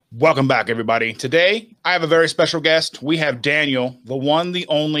Welcome back, everybody. Today, I have a very special guest. We have Daniel, the one, the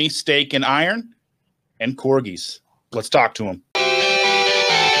only Steak and Iron, and Corgis. Let's talk to him.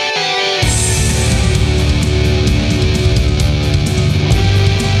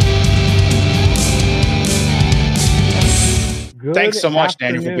 Thanks so much,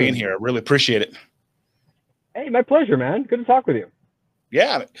 Daniel, for being here. I really appreciate it. Hey, my pleasure, man. Good to talk with you.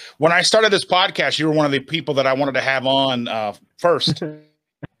 Yeah. When I started this podcast, you were one of the people that I wanted to have on first.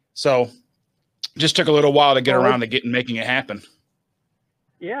 So just took a little while to get around to making it happen.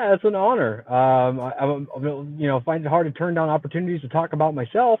 Yeah, it's an honor. I find it hard to turn down opportunities to talk about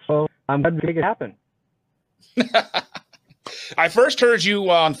myself, so I'm glad to make it happen. I first heard you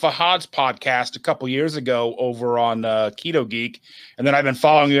on Fahad's podcast a couple years ago over on Keto Geek, and then I've been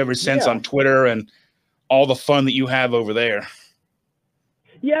following you ever since on Twitter and all the fun that you have over there.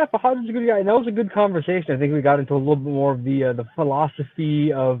 Yeah, Fahad is a good guy, and that was a good conversation. I think we got into a little bit more of the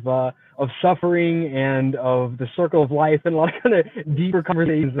philosophy of suffering and of the circle of life, and a lot of kind of deeper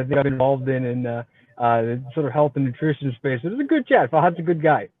conversations I think I've been involved in the sort of health and nutrition space. It was a good chat. Fahad's a good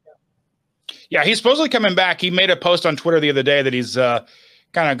guy. Yeah, he's supposedly coming back. He made a post on Twitter the other day that he's kind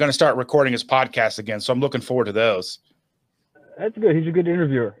of going to start recording his podcast again, so I'm looking forward to those. That's good. He's a good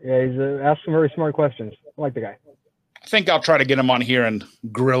interviewer. Yeah, he's asked some very smart questions. I like the guy. I think I'll try to get him on here and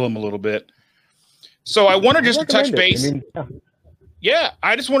grill him a little bit. So I wanted just to touch base.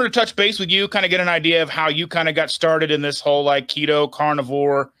 I just wanted to touch base with you, kind of get an idea of how you kind of got started in this whole like keto,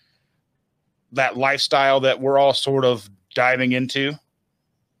 carnivore, that lifestyle that we're all sort of diving into.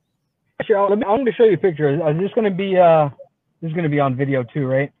 Sure. I'm going to show you a picture. Is this going to be this is going to be on video too,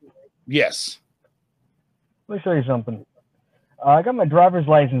 right? Yes. Let me show you something. I got my driver's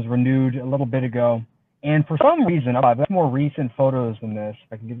license renewed a little bit ago. And for some reason, I've got more recent photos than this.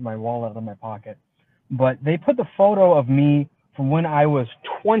 If I can get my wallet out of my pocket. But they put the photo of me from when I was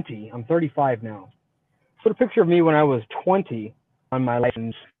 20. I'm 35 now. Put a picture of me when I was 20 on my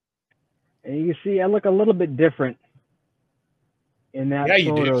license. And you can see I look a little bit different in that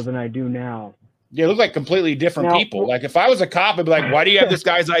photo than I do now. Yeah, look like completely different people. Like if I was a cop, I'd be like, why do you have this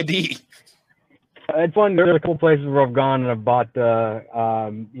guy's ID? It's fun. There's a couple places where I've gone and I've bought,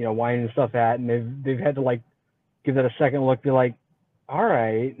 wine and stuff at, and they've had to like give that a second look. Be like, all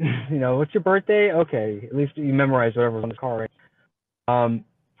right, what's your birthday? Okay, at least you memorize whatever's on the car, right?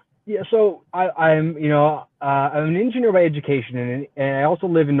 So I'm an engineer by education, and I also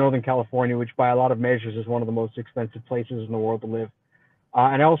live in Northern California, which by a lot of measures is one of the most expensive places in the world to live.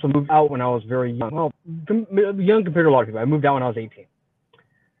 And I also moved out when I was very young. Well, young compared to a lot of people. I moved out when I was 18.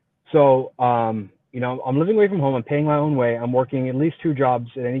 So, I'm living away from home. I'm paying my own way. I'm working at least 2 jobs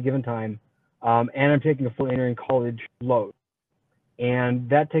at any given time. And I'm taking a full engineering college load. And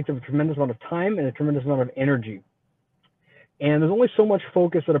that takes up a tremendous amount of time and a tremendous amount of energy. And there's only so much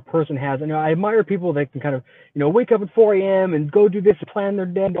focus that a person has. And I admire people that can kind of, wake up at 4 a.m. and go do this, and plan their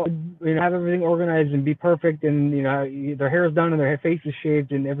day, have everything organized and be perfect. And, their hair is done and their face is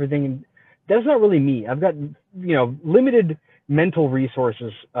shaved and everything. And that's not really me. I've got, limited mental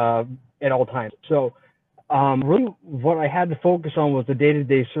resources at all times. So really what I had to focus on was the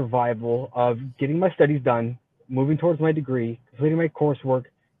day-to-day survival of getting my studies done, moving towards my degree, completing my coursework,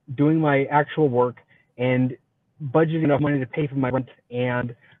 doing my actual work, and budgeting enough money to pay for my rent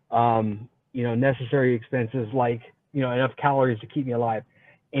and necessary expenses like enough calories to keep me alive.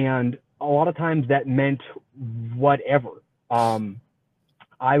 And a lot of times that meant whatever. I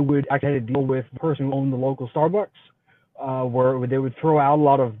had to deal with the person who owned the local Starbucks, where they would throw out a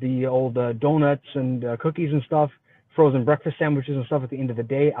lot of the old donuts and cookies and stuff, frozen breakfast sandwiches and stuff at the end of the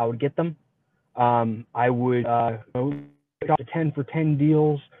day. I would get them. I would pick up the 10 for 10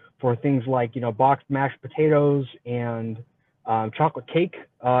 deals for things like, boxed mashed potatoes and chocolate cake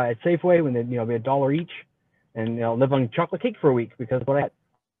at Safeway when they'd, be $1 each, and, live on chocolate cake for a week because of what I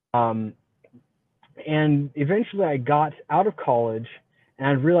had. And eventually I got out of college and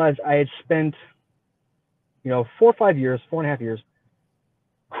I realized I had spent 4 or 5 years, 4.5 years,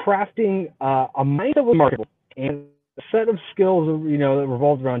 crafting a mindset that was marketable and a set of skills, that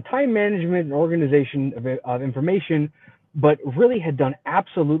revolved around time management and organization of information, but really had done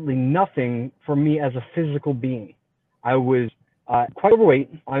absolutely nothing for me as a physical being. I was quite overweight.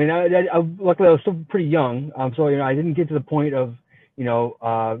 I mean, luckily I was still pretty young, so I didn't get to the point of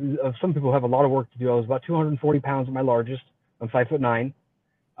of some people who have a lot of work to do. I was about 240 pounds at my largest. I'm 5'9".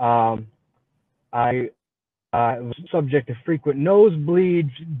 I was subject to frequent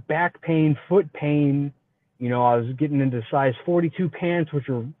nosebleeds, back pain, foot pain. I was getting into size 42 pants, which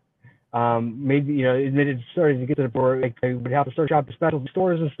were maybe, it started to get to the point where I would have to start shopping at specialty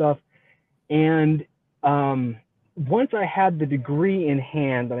stores and stuff. And once I had the degree in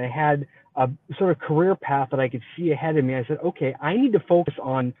hand and I had a sort of career path that I could see ahead of me, I said, okay, I need to focus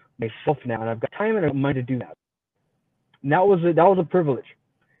on myself now, and I've got time and money to do that. And that was a privilege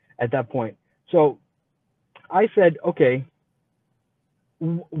at that point. So I said, okay,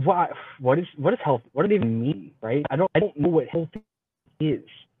 what is health? What does it even mean, right? I don't know what healthy is.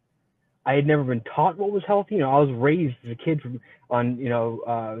 I had never been taught what was healthy. You know, I was raised as a kid on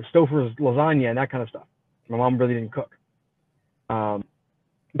Stouffer's lasagna and that kind of stuff. My mom really didn't cook.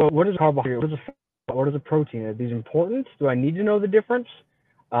 But what is a carbohydrate? What is a fat? What is a protein? Are these important? Do I need to know the difference?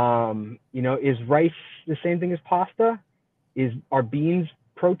 You know, is rice the same thing as pasta? Are beans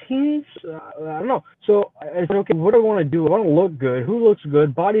proteins? I don't know. So I said, okay, what do I want to do? I want to look good. Who looks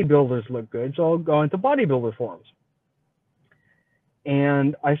good? Bodybuilders look good. So I'll go into bodybuilder forums.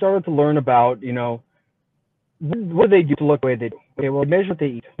 And I started to learn about, you know, what do they do to look the way they do? Okay, well, measure what they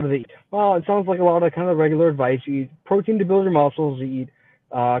eat. What do they eat? Well, it sounds like a lot of kind of regular advice. You eat protein to build your muscles. You eat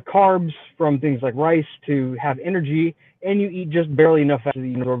carbs from things like rice to have energy, and you eat just barely enough fat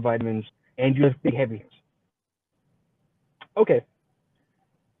to absorb vitamins, and you lift big heavy things. Okay,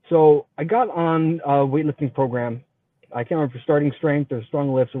 so I got on a weightlifting program. I can't remember if starting strength or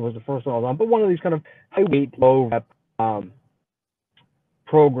strong lifts was the first one I was on, but one of these kind of high weight, low rep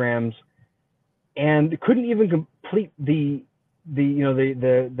programs, and couldn't even complete the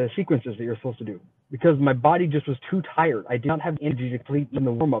sequences that you're supposed to do because my body just was too tired. I did not have energy to complete in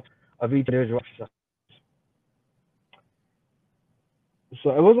the warm-ups of each individual exercise.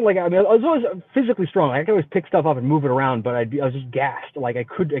 So it wasn't like, I was always physically strong. I could always pick stuff up and move it around, but I was just gassed. Like I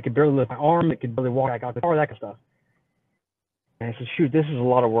could barely lift my arm. I could barely walk. I got the car, that kind of stuff. And I said, shoot, this is a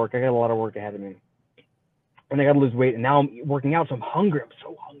lot of work. I got a lot of work ahead of me. And I got to lose weight. And now I'm working out, so I'm hungry. I'm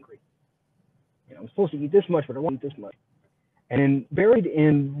so hungry. You know, I'm supposed to eat this much, but I won't eat this much. And then buried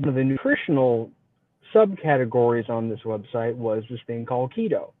in one of the nutritional subcategories on this website was this thing called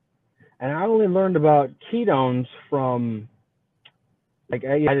keto. And I only learned about ketones from, like,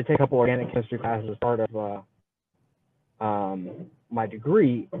 I had to take a couple organic chemistry classes as part of my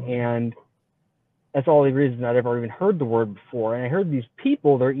degree, and that's all the reason I'd ever even heard the word before. And I heard these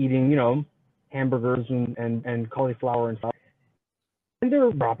people, they're eating, you know, hamburgers and cauliflower and stuff, and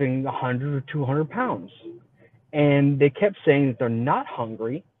they're dropping 100 or 200 pounds. And they kept saying that they're not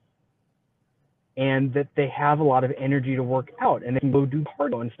hungry and that they have a lot of energy to work out and they can go do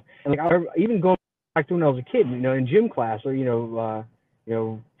cardio and stuff. And like, even going back to when I was a kid, you know, in gym class or, PE,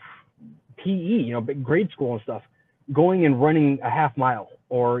 you know, grade school and stuff, going and running a half mile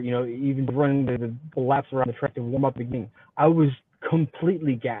or, you know, even running the laps around the track to warm up the beginning. I was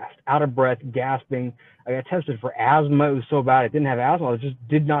completely gassed, out of breath, gasping. I got tested for asthma. It was so bad. I didn't have asthma. I just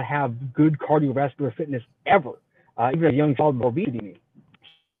did not have good cardiovascular fitness ever, even a young child with obesity.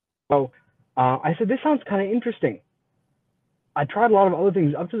 So I said, this sounds kind of interesting. I tried a lot of other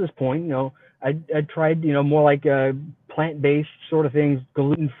things up to this point. You know, I tried, you know, more like plant-based sort of things,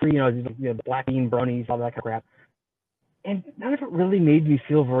 gluten-free, you know, black bean brownies, all that kind of crap. And none of it really made me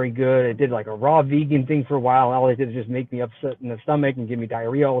feel very good. I did like a raw vegan thing for a while. All it did is just make me upset in the stomach and give me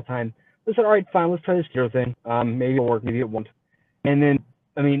diarrhea all the time. I said, all right, fine, let's try this keto thing. Maybe it'll work, maybe it won't. And then,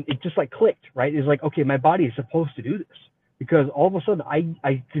 I mean, it just like clicked, right? It's like, okay, my body is supposed to do this. Because all of a sudden,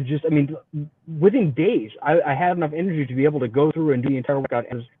 I could just, I mean, within days, I had enough energy to be able to go through and do the entire workout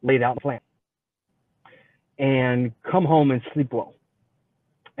as laid out in the plan. And come home and sleep well.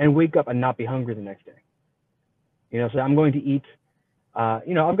 And wake up and not be hungry the next day. You know, so I'm going to eat,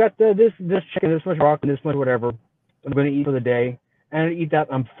 you know, I've got this chicken, this much rock, and this much whatever. I'm going to eat for the day. And I eat that,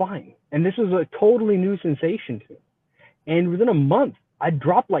 I'm fine. And this was a totally new sensation to me. And within a month, I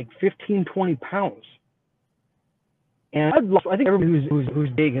dropped like 15, 20 pounds. And I think everybody who's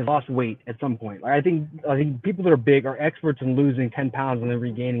big has lost weight at some point. Like I think people that are big are experts in losing 10 pounds and then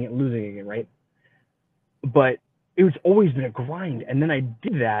regaining it and losing it again, right? But it was always been a grind. And then I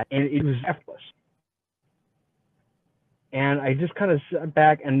did that, and it was effortless. And I just kind of sat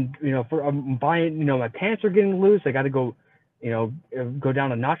back and, you know, I'm buying, you know, my pants are getting loose. I got to go, you know, go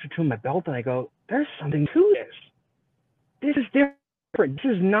down a notch or two in my belt, and I go, there's something to this. This is different.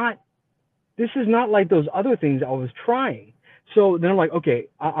 This is not like those other things I was trying. So then I'm like, okay,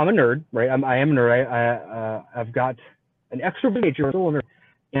 I'm a nerd, right? I am a nerd. I've got an extrovert nature, still a nerd,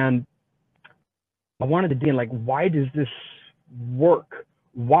 and I wanted to dig in, like, why does this work?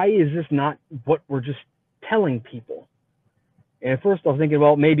 Why is this not what we're just telling people? And at first I was thinking,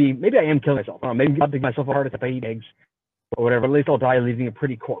 well, maybe I am killing myself. Maybe I'll give myself a heart attack if I eat eggs or whatever. At least I'll die leaving a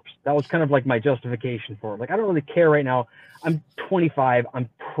pretty corpse. That was kind of like my justification for it. Like, I don't really care right now. I'm 25. I'm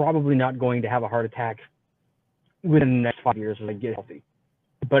probably not going to have a heart attack within the next 5 years as I get healthy.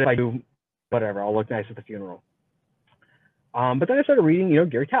 But if I do, whatever, I'll look nice at the funeral. But then I started reading,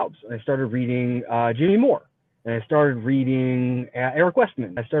 Gary Taubes, and I started reading Jimmy Moore, and I started reading Eric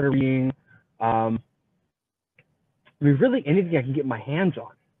Westman. I started reading, really anything I can get my hands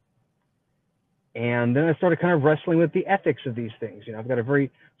on. And then I started kind of wrestling with the ethics of these things. I've got a very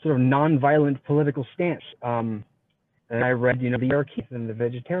sort of nonviolent political stance. And I read, the Eric Keith and the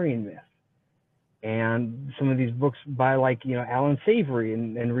Vegetarian Myth, and some of these books by Alan Savory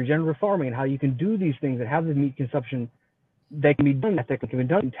and regenerative farming, and how you can do these things and have the meat consumption that can be done ethically, can be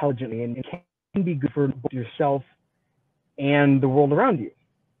done intelligently, and it can be good for both yourself and the world around you.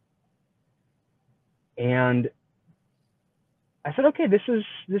 And I said, okay, this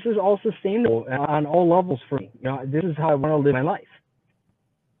is all sustainable on all levels for me. This is how I want to live my life.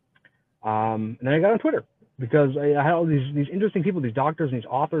 And then I got on Twitter because I had all these interesting people, these doctors and these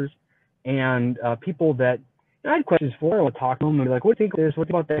authors, and people that I had questions for. I would talk to them and be like, what do you think of this? What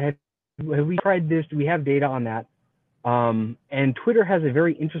about that? Have we tried this? Do we have data on that? And Twitter has a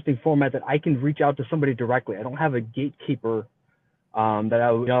very interesting format that I can reach out to somebody directly. I don't have a gatekeeper that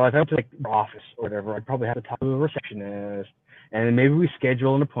I would, if I went to the office or whatever, I'd probably have to talk to a receptionist, and then maybe we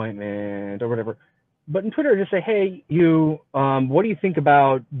schedule an appointment or whatever. But in Twitter, just say, hey, what do you think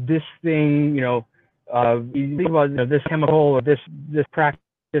about this thing? You think about this chemical or this practice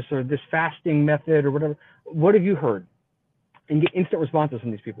or this fasting method or whatever. What have you heard? And get instant responses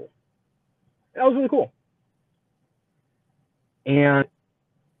from these people. That was really cool. And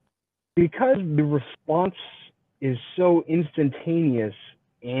because the response is so instantaneous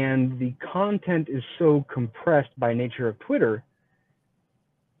and the content is so compressed by nature of Twitter,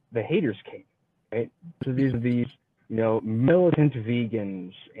 the haters came, right? So these are these, militant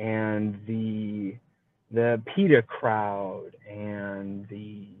vegans and the PETA crowd and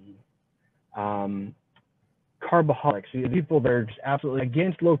the carboholics, the people that are just absolutely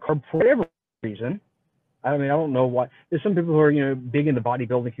against low carb for whatever reason. I don't know what. There's some people who are, big in the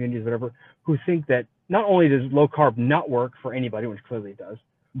bodybuilding communities, whatever, who think that not only does low carb not work for anybody, which clearly it does,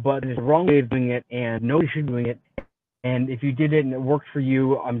 but it's the wrong way of doing it, and nobody should be doing it. And if you did it and it worked for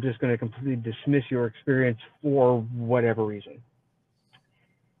you, I'm just going to completely dismiss your experience for whatever reason.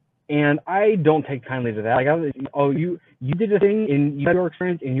 And I don't take kindly to that. You did a thing in your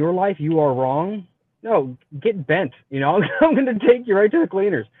experience in your life, you are wrong. No, get bent. I'm going to take you right to the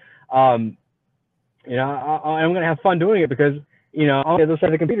cleaners. I'm going to have fun doing it because, on the other side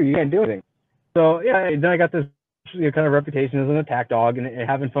of the computer, you can't do anything. So, yeah, then I got this kind of reputation as an attack dog and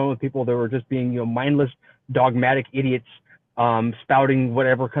having fun with people that were just being, mindless, dogmatic idiots, spouting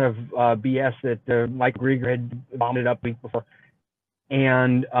whatever kind of BS that Mike Grieger had vomited up a week before.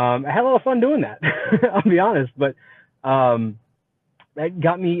 And I had a lot of fun doing that, I'll be honest. But that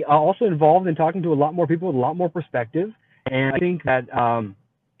got me also involved in talking to a lot more people with a lot more perspective. And I think that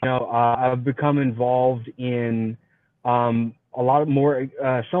I've become involved in a lot more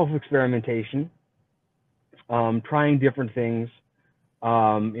self-experimentation, trying different things.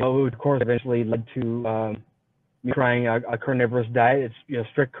 Of course, eventually led to me trying a carnivorous diet. It's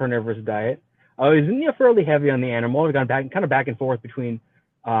strict carnivorous diet. I was fairly heavy on the animal. I've gone back and forth between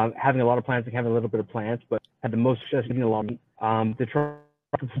having a lot of plants and having a little bit of plants, but had the most success eating a lot of meat.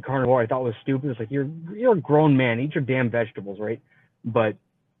 The carnivore I thought was stupid. It's like, you're a grown man, eat your damn vegetables, right? But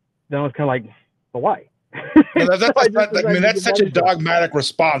then I was kind of like, but why? That's such a dogmatic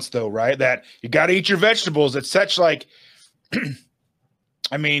response, though, right? That you got to eat your vegetables. It's such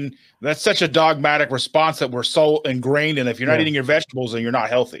that's such a dogmatic response that we're so ingrained in. If you're not eating your vegetables, then you're not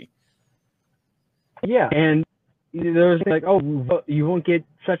healthy. Yeah, and there's like, oh, you won't get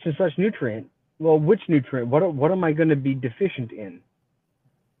such and such nutrient. Well, which nutrient? What am I going to be deficient in?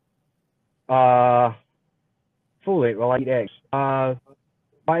 Folate. Well, I eat eggs.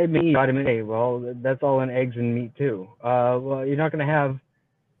 Vitamin A. Well, that's all in eggs and meat too. Well, you're not going to have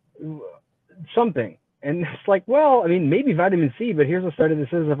something. And it's like, well, maybe vitamin C, but here's a study that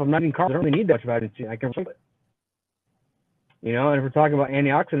says if I'm not eating carbs, I don't really need that much vitamin C. I can replace it. And if we're talking about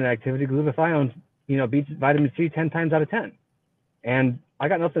antioxidant activity, glutathione, beats vitamin C 10 times out of 10. And I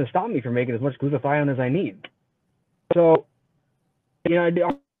got nothing to stop me from making as much glutathione as I need. So, the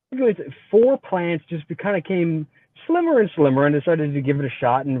argument for plants just kind of came slimmer and slimmer, and decided to give it a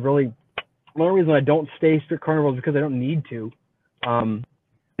shot. And really, one of the reasons I don't stay strict carnivore is because I don't need to. And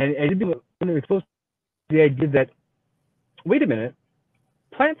I did be exposed to the idea that, wait a minute,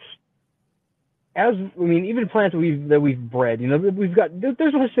 plants, even plants that we've bred, we've got, there's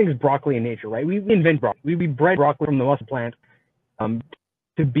no such thing as broccoli in nature, right? We invent broccoli. We bred broccoli from the muscle plant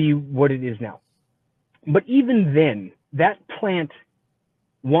to be what it is now. But even then, that plant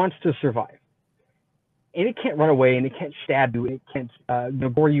wants to survive. And it can't run away, and it can't stab you, and it can't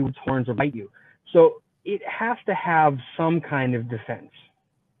gore you with its horns or bite you. So it has to have some kind of defense.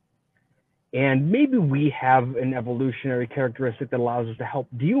 And maybe we have an evolutionary characteristic that allows us to help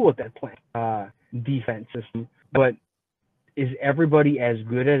deal with that plant defense system. But is everybody as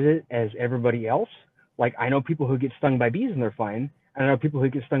good at it as everybody else? Like, I know people who get stung by bees and they're fine. I know people who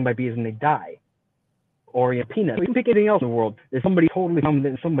get stung by bees and they die. Or peanuts. You can pick anything else in the world. There's somebody totally competent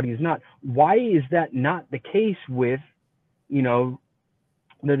and somebody is not. Why is that not the case with, the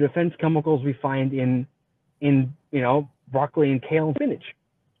defense chemicals we find in broccoli and kale and spinach?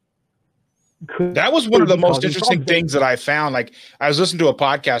 That was one of the most interesting things that I found. Like, I was listening to a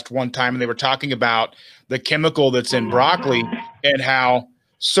podcast one time and they were talking about the chemical that's in broccoli and how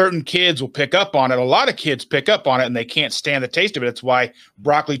certain kids will pick up on it. A lot of kids pick up on it and they can't stand the taste of it. That's why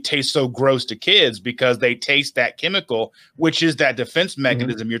broccoli tastes so gross to kids, because they taste that chemical, which is that defense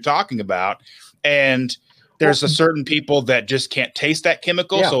mechanism you're talking about. And there's a certain people that just can't taste that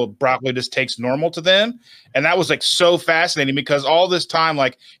chemical. So broccoli just tastes normal to them. And that was like so fascinating, because all this time,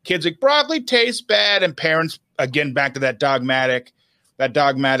 like, kids like, broccoli tastes bad. And parents, again, back to that dogmatic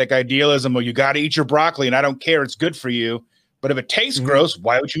idealism, well, you got to eat your broccoli and I don't care, it's good for you. But if it tastes gross,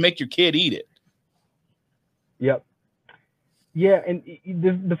 why would you make your kid eat it? Yep. Yeah. And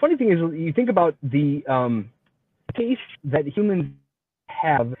the funny thing is, you think about the taste that humans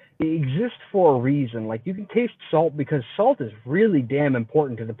have, they exist for a reason. Like, you can taste salt because salt is really damn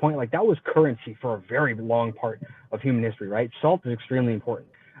important, to the point, like, that was currency for a very long part of human history, right? Salt is extremely important.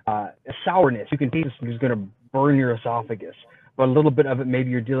 Sourness, you can taste is going to burn your esophagus. But a little bit of it, maybe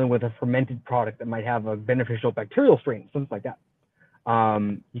you're dealing with a fermented product that might have a beneficial bacterial strain, something like that.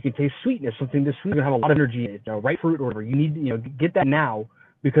 You can taste sweetness, something this sweet, going to have a lot of energy in it, ripe fruit or whatever. You need, get that now,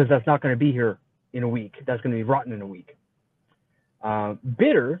 because that's not going to be here in a week. That's going to be rotten in a week.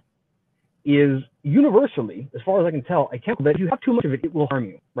 Bitter is universally, as far as I can tell, a chemical that if you have too much of it, it will harm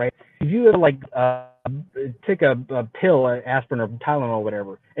you, right? If you take a pill, aspirin or Tylenol or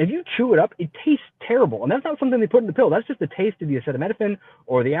whatever, and if you chew it up, it tastes terrible. And that's not something they put in the pill. That's just the taste of the acetaminophen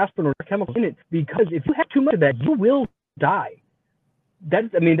or the aspirin or the chemicals in it. Because if you have too much of that, you will die.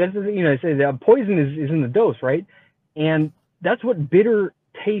 That's say the poison is in the dose, right? And that's what bitter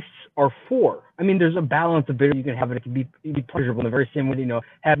tastes are for. I mean, there's a balance of bitter. You can have it. It can be pleasurable in the very same way.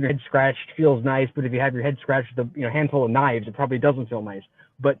 Having your head scratched feels nice, but if you have your head scratched with a handful of knives, it probably doesn't feel nice.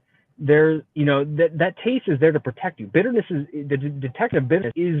 But there's that taste is there to protect you. Bitterness is the detective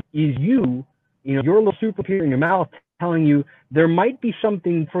bitterness is you, your little supercomputer in your mouth telling you there might be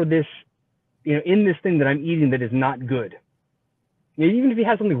something for this, in this thing that I'm eating that is not good. Even if you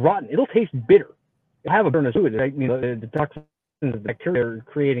have something rotten, it'll taste bitter. It'll have a bitterness to it. The toxins the bacteria are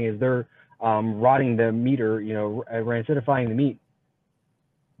creating as they're rotting the meat or acidifying the meat,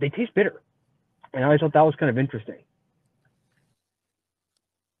 they taste bitter. And I always thought that was kind of interesting.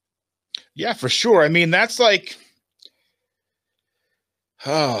 Yeah, for sure. I mean, that's like,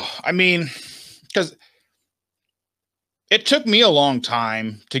 because it took me a long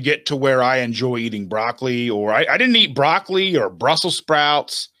time to get to where I enjoy eating broccoli, or I didn't eat broccoli or Brussels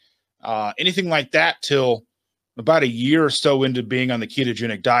sprouts, anything like that, till about a year or so into being on the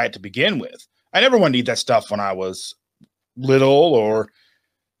ketogenic diet to begin with. I never wanted to eat that stuff when I was little, or,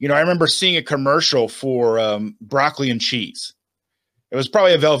 I remember seeing a commercial for broccoli and cheese. It was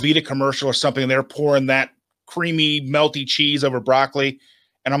probably a Velveeta commercial or something. And they're pouring that creamy, melty cheese over broccoli.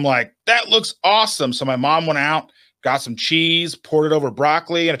 And I'm like, that looks awesome. So my mom went out, got some cheese, poured it over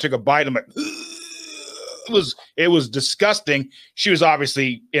broccoli, and I took a bite. And I'm like, it was disgusting. She was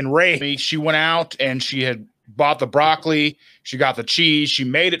obviously enraged. She went out and she had bought the broccoli. She got the cheese. She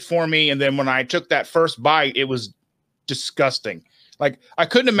made it for me. And then when I took that first bite, it was disgusting. Like, I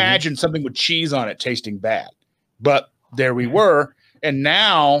couldn't imagine something with cheese on it tasting bad. But there we were. And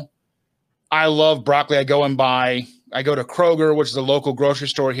now I love broccoli. I go to Kroger, which is a local grocery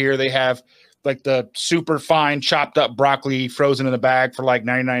store here. They have like the super fine chopped up broccoli frozen in the bag for like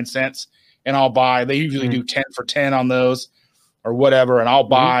 99 cents. And they usually do 10 for 10 on those or whatever. And I'll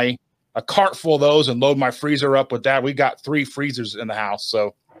buy a cart full of those and load my freezer up with that. We got 3 freezers in the house.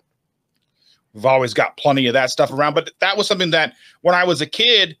 So we've always got plenty of that stuff around. But that was something that when I was a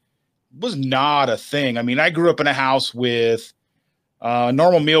kid was not a thing. I mean, I grew up in a house with a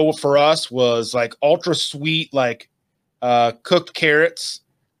normal meal for us was like ultra sweet, like cooked carrots,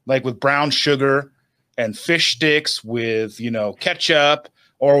 like with brown sugar, and fish sticks with, ketchup,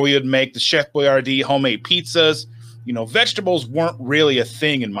 or we would make the Chef Boyardee homemade pizzas. Vegetables weren't really a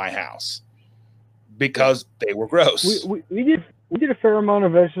thing in my house because they were gross. We did a fair amount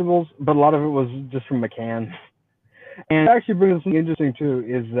of vegetables, but a lot of it was just from a can. And it actually brings us something interesting too,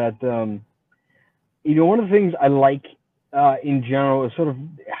 is that, one of the things I like in general is sort of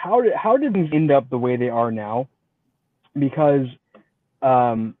how did things end up the way they are now? Because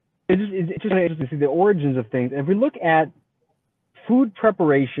it's just interesting to see the origins of things. If we look at food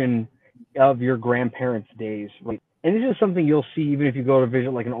preparation of your grandparents' days, right? And this is something you'll see even if you go to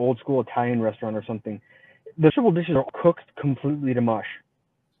visit like an old school Italian restaurant or something. The vegetable dishes are cooked completely to mush.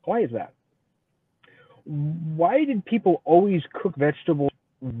 Why is that? Why did people always cook vegetables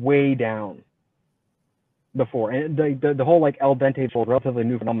way down before? And the whole like al dente is a relatively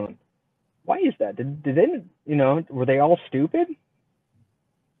new phenomenon. Why is that? Did they, were they all stupid?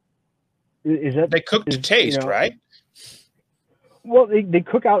 Is that they cook to taste, right? Well, they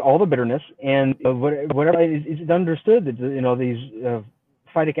cook out all the bitterness, and whatever it's understood that these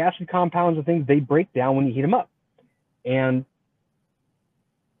phytic acid compounds and things, they break down when you heat them up. And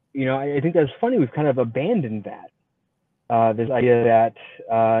I think that's funny. We've kind of abandoned that. This idea that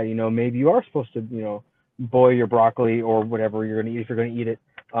maybe you are supposed to boil your broccoli or whatever you're going to eat if you're going to eat it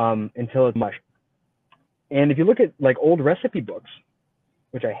until it's mush. And if you look at like old recipe books,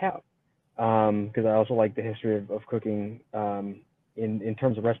 which I have, because I also like the history of cooking in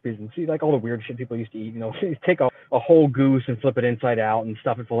terms of recipes, and see like all the weird shit people used to eat. Take a whole goose and flip it inside out and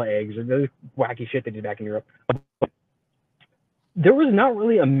stuff it full of eggs, or the wacky shit they did back in Europe. There was not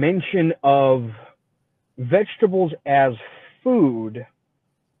really a mention of vegetables as food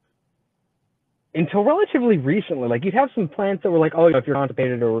until relatively recently. Like you'd have some plants that were like, if you're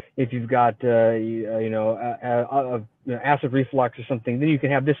constipated or if you've got acid reflux or something, then you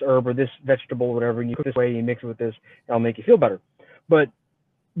can have this herb or this vegetable or whatever, and you cook this way and you mix it with this, and it'll make you feel better. But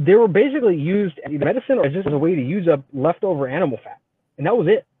they were basically used as medicine or just as a way to use up leftover animal fat, and that was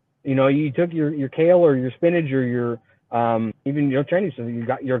it. You took your kale or your spinach or your even Chinese, so you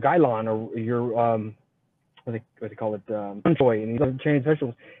got your gailan or your what they call it, soy, and these other Chinese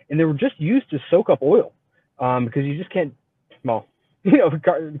vegetables, and they were just used to soak up oil, because you just can't. Well,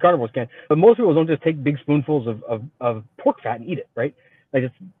 carnivores can, but most people don't just take big spoonfuls of pork fat and eat it, right? Like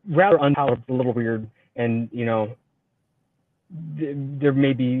it's rather unpalatable, a little weird, and there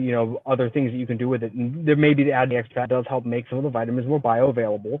may be other things that you can do with it, and there may be the adding extra fat does help make some of the vitamins more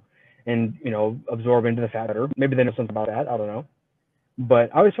bioavailable and absorb into the fat better. Maybe they know something about that. I don't know.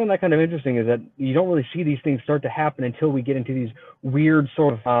 But I always found that kind of interesting, is that you don't really see these things start to happen until we get into these weird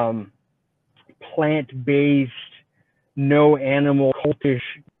sort of plant-based, no animal, cultish,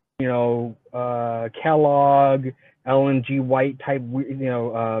 Kellogg, Ellen G. White type,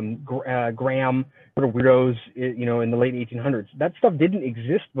 Graham sort of weirdos, in the late 1800s. That stuff didn't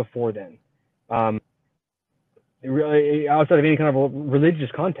exist before then, really, outside of any kind of religious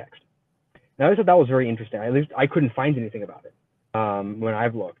context. And I always thought that was very interesting. At least I couldn't find anything about it. When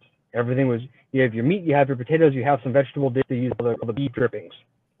I've looked, everything was, you have your meat, you have your potatoes, you have some vegetable dishes, you use all the beef drippings,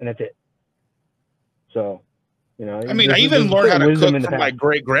 and that's it. So, I even learned how to cook from my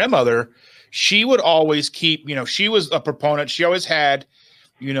great grandmother. She would always keep, she was a proponent. She always had,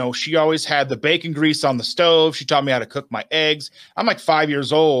 the bacon grease on the stove. She taught me how to cook my eggs. I'm like 5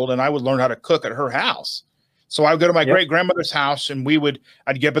 years old, and I would learn how to cook at her house. So I would go to my great grandmother's house, and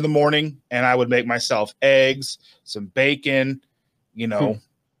I'd get up in the morning and I would make myself eggs, some bacon, and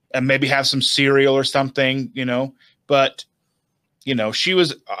maybe have some cereal or something, but, she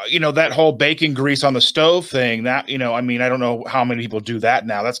was, that whole bacon grease on the stove thing that, I don't know how many people do that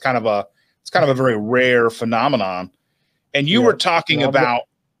now. It's kind of a very rare phenomenon. And you were talking about,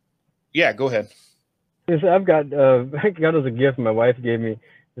 go ahead. I've got, I got as a gift, my wife gave me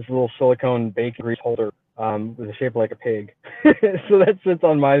this little silicone bacon grease holder with a shape like a pig. So that sits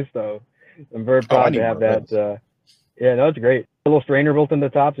on my stove. I'm very proud to have that. It's great. A little strainer built in the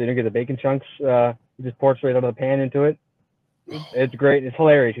top, so you don't get the bacon chunks. You just pour it straight out of the pan into it. It's great. It's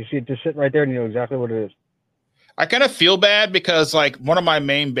hilarious. You see it just sitting right there, and you know exactly what it is. I kind of feel bad because like one of my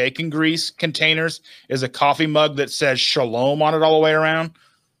main bacon grease containers is a coffee mug that says Shalom on it all the way around.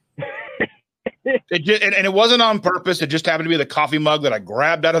 And it wasn't on purpose. It just happened to be the coffee mug that I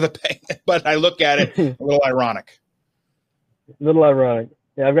grabbed out of the pan. But I look at it, a little ironic.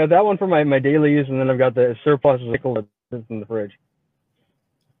 Yeah, I've got that one for my daily use, and then I've got the surplus that's in the fridge.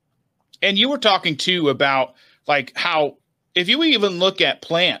 And you were talking too about like how if you even look at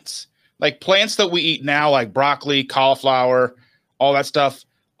plants, like plants that we eat now, like broccoli, cauliflower, all that stuff,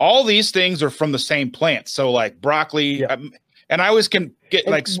 all these things are from the same plant. So like broccoli, and I always can get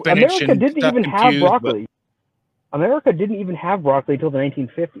like spinach. America didn't even have broccoli. America didn't even have broccoli until the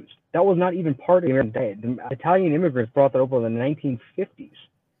 1950s. That was not even part of the American diet. The Italian immigrants brought that over in the 1950s.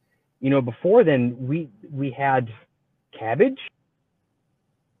 Before then, we had cabbage,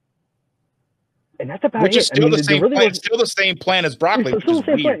 and that's about which is still the same plant. Still the same plant as broccoli. It's still the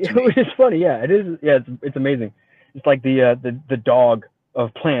same plant, which is funny. Yeah, it is. Yeah, it's amazing. it's like the dog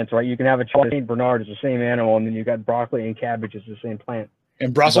of plants, right? You can have a Saint Bernard as the same animal, and then you got broccoli and cabbage as the same plant.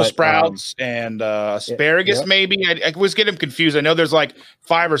 And Brussels sprouts and asparagus, yep. Maybe. I was getting confused. I know there's like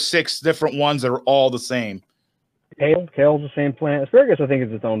 5 or 6 different ones that are all the same. Kale's the same plant. Asparagus, I think,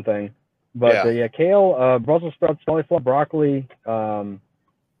 is its own thing. But yeah, kale, Brussels sprouts, cauliflower, broccoli,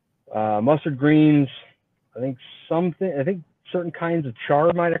 mustard greens. I think certain kinds of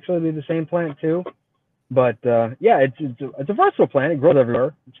chard might actually be the same plant too. But yeah, it's a versatile plant. It grows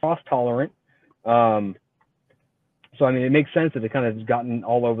everywhere. It's frost tolerant. So I mean, it makes sense that it kind of has gotten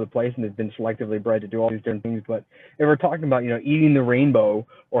all over the place and it's been selectively bred to do all these different things. But if we're talking about, eating the rainbow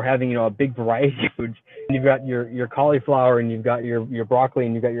or having, a big variety of foods, and you've got your cauliflower and you've got your broccoli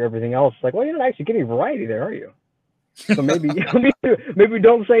and you've got your everything else, it's like, well, you're not actually getting variety there, are you? So maybe maybe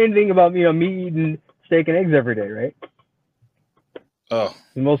don't say anything about, me eating steak and eggs every day, right? Oh,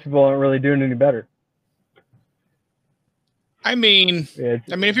 most people aren't really doing any better. I mean,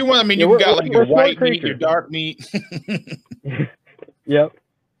 if you want, you've got like your white meat, your dark meat. Yep.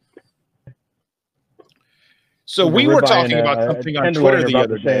 So we were talking about something on Twitter the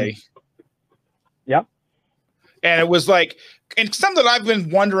other day. Yep. And it was like, and something that I've been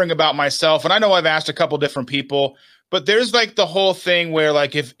wondering about myself, and I know I've asked a couple different people, but there's like the whole thing where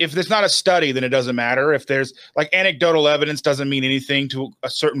like if there's not a study, then it doesn't matter. If there's like anecdotal evidence doesn't mean anything to a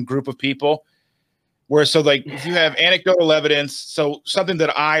certain group of people. Where so like if you have anecdotal evidence, so something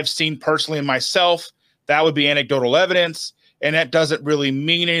that I've seen personally in myself, that would be anecdotal evidence, and that doesn't really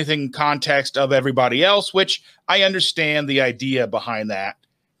mean anything in context of everybody else, which I understand the idea behind that.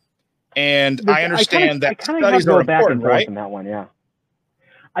 And I understand that studies are important, right? On that one, yeah.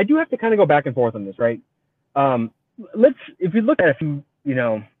 I do have to kind of go back and forth on this, right? If you look at a few,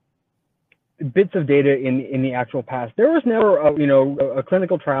 bits of data in the actual past, there was never a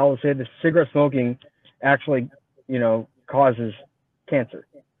clinical trial that said that cigarette smoking actually causes cancer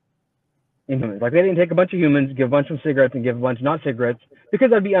in humans. Like they didn't take a bunch of humans, give a bunch of cigarettes and give a bunch not cigarettes,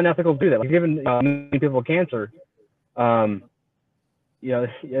 because that'd be unethical to do that. Like giving many people cancer, I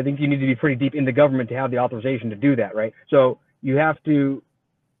think you need to be pretty deep in the government to have the authorization to do that, right? So you have to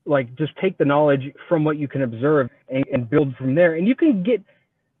just take the knowledge from what you can observe and build from there. And you can get,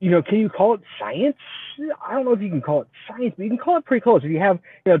 can you call it science? I don't know if you can call it science, but you can call it pretty close. If you have,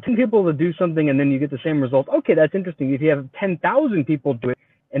 10 people to do something and then you get the same results, okay, that's interesting. If you have 10,000 people do it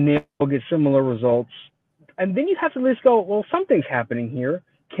and they will get similar results, and then you have to at least go, well, something's happening here.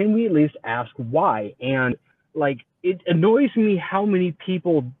 Can we at least ask why? And it annoys me how many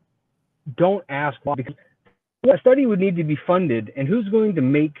people don't ask why, because a study would need to be funded, and who's going to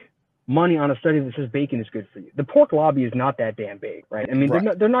make money on a study that says bacon is good for you? The pork lobby is not that damn big, right? I mean,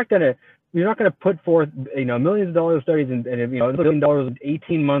 right. They're not gonna, you're not gonna put forth, millions of dollars studies and $1 billion in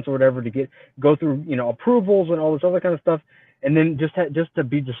 18 months or whatever to go through, approvals and all this other kind of stuff, and then just to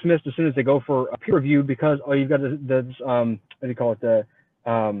be dismissed as soon as they go for a peer review because you've got the what do you call it, the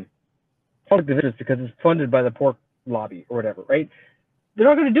public divisions, because it's funded by the pork lobby or whatever, right? They're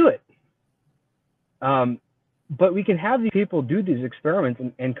not going to do it. But we can have these people do these experiments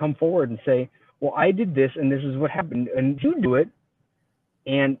and come forward and say, well, I did this and this is what happened, and you do it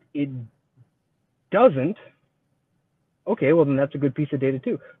and it doesn't. Okay, well then that's a good piece of data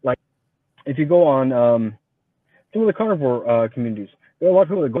too. Like if you go on some of the carnivore communities, there are a lot of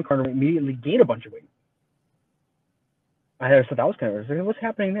people that go carnivore immediately gain a bunch of weight. I thought that was kind of, what's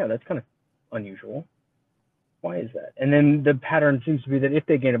happening there? That's kind of unusual. Why is that? And then the pattern seems to be that if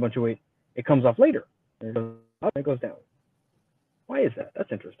they gain a bunch of weight, it comes off later. It goes up, it goes down. Why is that?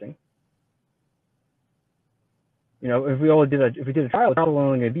 That's interesting. If we did a trial, it's probably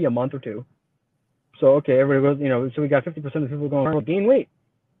only going to be a month or two. So okay, everybody goes, so we got 50% of people going to gain weight.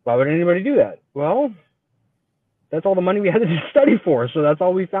 Why would anybody do that? Well, that's all the money we had to study for, so that's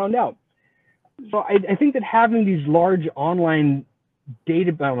all we found out. So I think that having these large online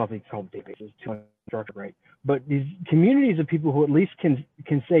data, I don't know if it's called databases, too structured, right? But these communities of people who at least can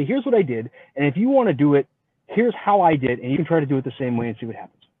say, here's what I did, and if you want to do it, here's how I did, and you can try to do it the same way and see what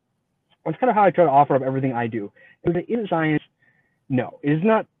happens. That's kind of how I try to offer up everything I do. Is it science? No, it is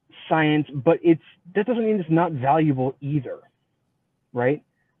not science, but that doesn't mean it's not valuable either, right?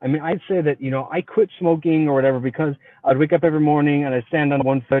 I mean, I'd say that, I quit smoking or whatever because I'd wake up every morning and I'd stand on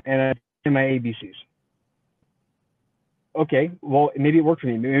one foot and I'd say my ABCs. Okay, well, maybe it worked for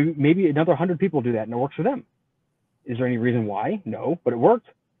me. Maybe another 100 people do that and it works for them. Is there any reason why? No, but it worked.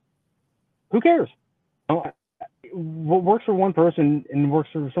 Who cares? What works for one person and works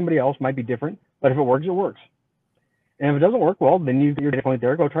for somebody else might be different, but if it works, it works. And if it doesn't work, well, then you're at a point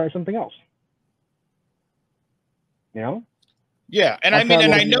there, go try something else. Yeah, and I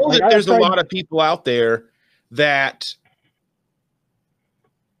know that there's a lot of people out there that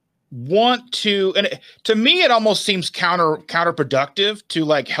want to, and to me, it almost seems counterproductive to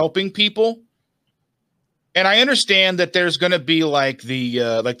like helping people. And I understand that there's going to be like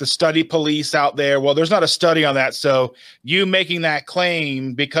the study police out there. Well, there's not a study on that. So you making that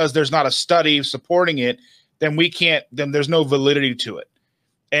claim because there's not a study supporting it, then we can't, then there's no validity to it.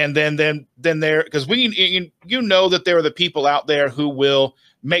 And then there, because you know that there are the people out there who will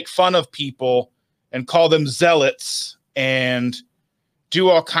make fun of people and call them zealots and do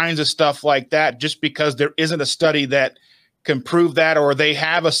all kinds of stuff like that just because there isn't a study that can prove that, or they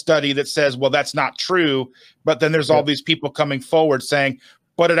have a study that says, well, that's not true. But then there's all these people coming forward saying,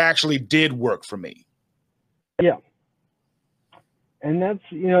 but it actually did work for me. Yeah. And that's,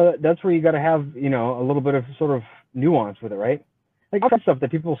 that's where you got to have, a little bit of sort of nuance with it, right? Like stuff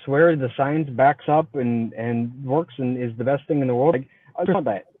that people swear the science backs up and works and is the best thing in the world. Like, I want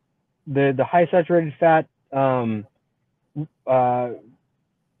that. The high saturated fat, the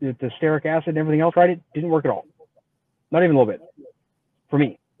stearic acid and everything else, right? It didn't work at all. Not even a little bit for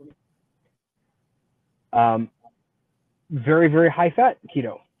me. Very, very high fat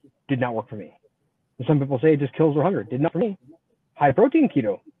keto did not work for me. And some people say it just kills their hunger. Did not for me. High protein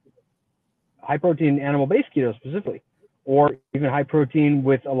keto, high protein animal based keto specifically, or even high protein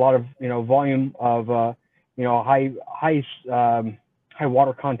with a lot of volume of high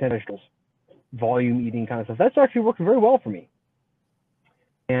water content vegetables, volume eating kind of stuff. That's actually worked very well for me.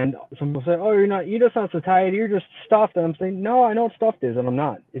 And some people say, oh, you're just not satiety, you're just stuffed. And I'm saying, no, I know what stuffed is, and I'm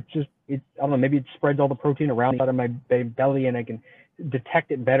not. It's just, I don't know, maybe it spreads all the protein around the side of my belly and I can detect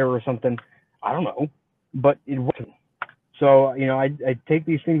it better or something. I don't know, but it works. So, I take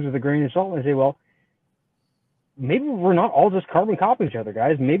these things with a grain of salt and I say, well, maybe we're not all just carbon copying each other,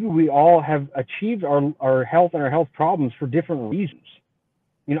 guys. Maybe we all have achieved our health and our health problems for different reasons.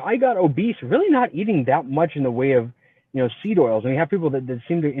 I got obese really not eating that much in the way of seed oils. And we have people that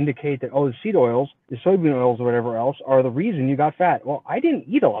seem to indicate that, oh, the seed oils, the soybean oils or whatever else are the reason you got fat. Well, I didn't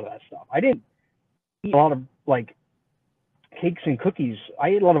eat a lot of that stuff. I didn't eat a lot of like cakes and cookies. I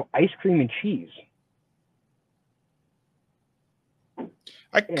ate a lot of ice cream and cheese.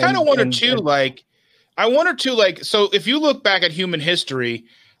 I kind of wonder too, so if you look back at human history,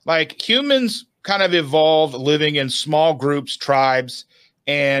 like humans kind of evolved living in small groups, tribes,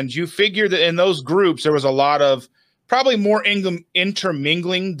 and you figure that in those groups, there was a lot of probably more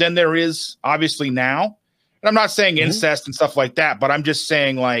intermingling than there is obviously now. And I'm not saying incest and stuff like that, but I'm just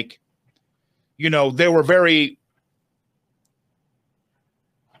saying like, they were very,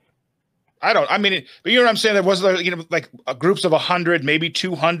 but you know what I'm saying? There was like groups of 100, maybe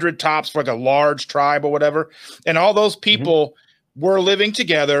 200 tops for like a large tribe or whatever. And all those people were living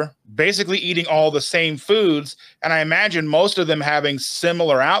together, basically eating all the same foods. And I imagine most of them having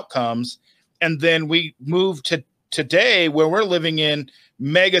similar outcomes. And then we moved to today where we're living in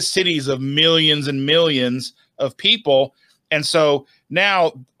mega cities of millions and millions of people. And so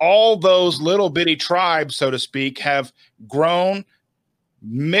now all those little bitty tribes, so to speak, have grown,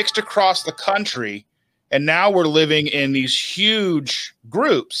 mixed across the country. And now we're living in these huge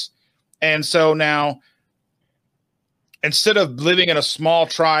groups. And so now, instead of living in a small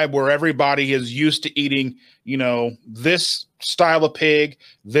tribe where everybody is used to eating, this style of pig,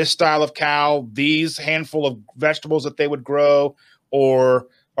 this style of cow, these handful of vegetables that they would grow, or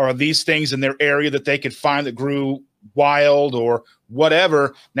these things in their area that they could find that grew wild or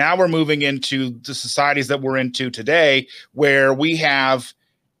whatever. Now we're moving into the societies that we're into today, where we have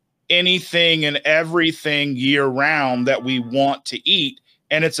anything and everything year round that we want to eat,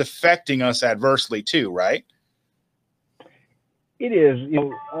 and it's affecting us adversely too, right? It is,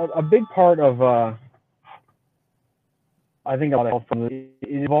 a big part of, I think it all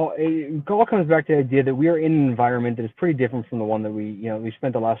comes back to the idea that we are in an environment that is pretty different from the one that we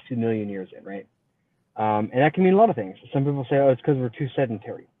spent the last 2 million years in, right? And that can mean a lot of things. Some people say, oh, it's because we're too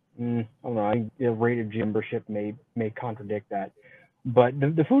sedentary. I don't know. The rate of gym membership may contradict that. But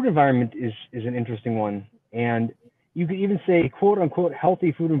the food environment is an interesting one. And you could even say, quote unquote,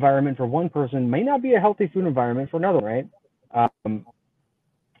 healthy food environment for one person may not be a healthy food environment for another, right?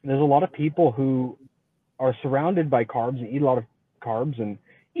 There's a lot of people who are surrounded by carbs and eat a lot of carbs and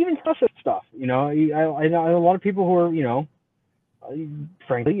even processed stuff. I know a lot of people who are,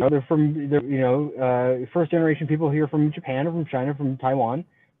 frankly, they're first generation people here from Japan or from China, from Taiwan,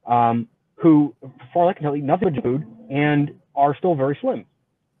 who, far I can tell, eat nothing but food and are still very slim.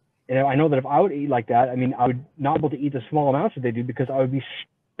 And I know that if I would eat like that, I would not be able to eat the small amounts that they do because I would be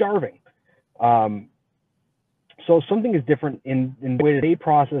starving. So something is different in the way that they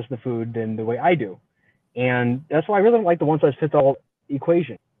process the food than the way I do. And that's why I really don't like the one-size-fits-all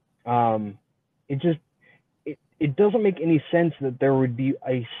equation. It it doesn't make any sense that there would be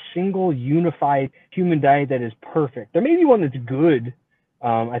a single unified human diet that is perfect. There may be one that's good.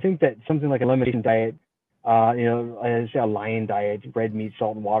 I think that something like a elimination diet, say a lion diet, red meat,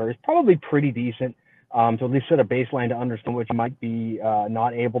 salt, and water, is probably pretty decent to at least set a baseline to understand what you might be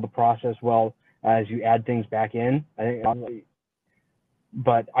not able to process well as you add things back in.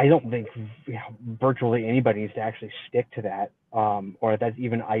 But I don't think virtually anybody needs to actually stick to that, or that's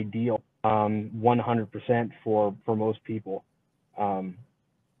even ideal 100% for most people. Again,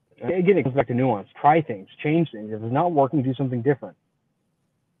 it comes back to nuance. Try things, change things. If it's not working, do something different.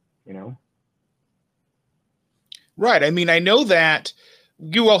 Right. I mean, I know that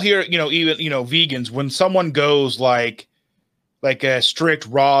you will hear, even, vegans, when someone goes like a strict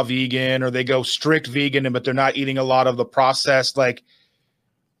raw vegan, or they go strict vegan, but they're not eating a lot of the processed, like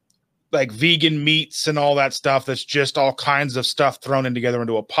vegan meats and all that stuff. That's just all kinds of stuff thrown in together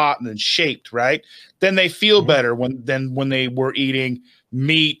into a pot and then shaped, right? Then they feel better when they were eating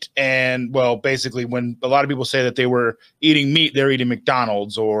meat. And well, basically when a lot of people say that they were eating meat, they're eating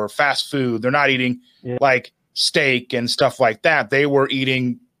McDonald's or fast food. They're not eating like steak and stuff like that. They were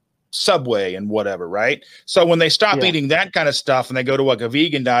eating Subway and whatever, right? So when they stop eating that kind of stuff and they go to like a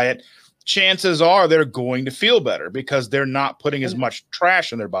vegan diet, chances are they're going to feel better because they're not putting as much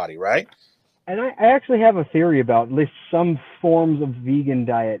trash in their body, right? And I actually have a theory about at least some forms of vegan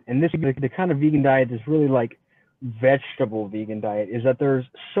diet, and this the kind of vegan diet that's really like vegetable vegan diet, is that there's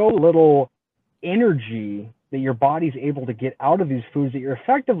so little energy that your body's able to get out of these foods that you're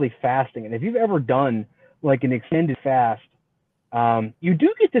effectively fasting. And if you've ever done like an extended fast, you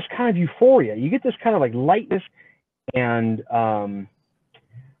do get this kind of euphoria. You get this kind of like lightness, and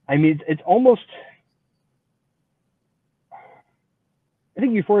I mean, it's almost, I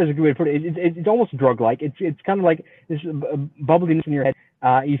think euphoria is a good way to put it. It's almost drug-like. It's kind of like this bubbliness in your head.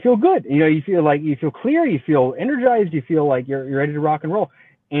 You feel good. You feel clear. You feel energized. You feel like you're ready to rock and roll.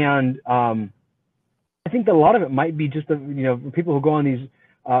 And I think that a lot of it might be just people who go on these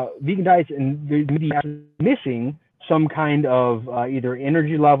vegan diets and they're missing some kind of either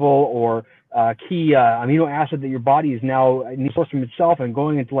energy level or key amino acid that your body is now needs from itself and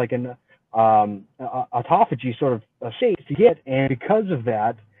going into like an autophagy sort of state to get. And because of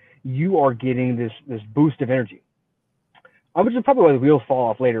that, you are getting this boost of energy. Which is probably why the wheels fall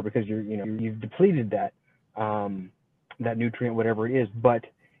off later, because you've depleted that that nutrient, whatever it is. But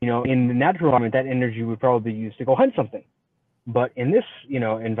in the natural environment, that energy would probably be used to go hunt something. But in this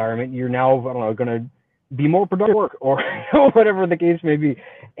environment, you're now going to be more productive work, or whatever the case may be.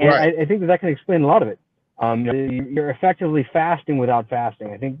 And right. I think that can explain a lot of it. You're effectively fasting without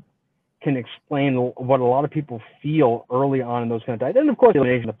fasting, I think, can explain what a lot of people feel early on in those kind of diets. And of course, the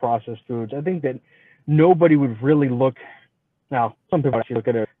elimination of processed foods. I think that nobody would really look, now some people actually look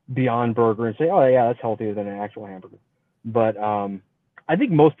at a Beyond Burger and say, oh yeah, that's healthier than an actual hamburger. But I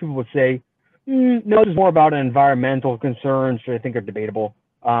think most people would say, no, it's more about environmental concerns, which I think are debatable.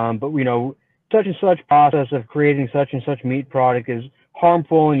 But such and such process of creating such and such meat product is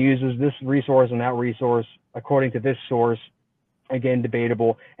harmful and uses this resource and that resource according to this source. Again,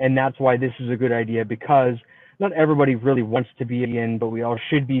 debatable. And that's why this is a good idea, because not everybody really wants to be vegan, but we all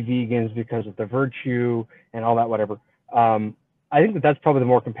should be vegans because of the virtue and all that, whatever. I think that's probably the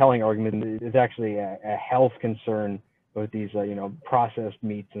more compelling argument. It's actually a health concern with these, processed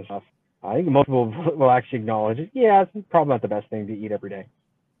meats and stuff. I think most people will actually acknowledge it. Yeah, it's probably not the best thing to eat every day.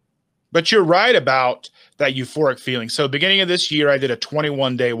 But you're right about that euphoric feeling. So beginning of this year, I did a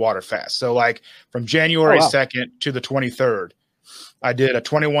 21-day water fast. So like from January 2nd to the 23rd, I did a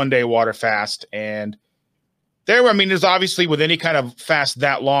 21-day water fast. And there's obviously with any kind of fast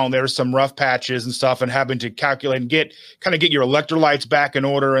that long, there's some rough patches and stuff, and having to calculate and get your electrolytes back in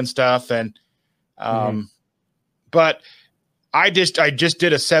order and stuff. And but I just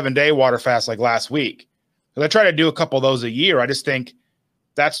did a 7-day water fast like last week. Because I try to do a couple of those a year. I just think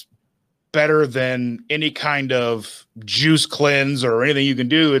that's better than any kind of juice cleanse or anything you can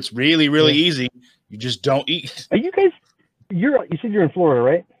do. It's really, really easy. You just don't eat. Are you guys, you said you're in Florida,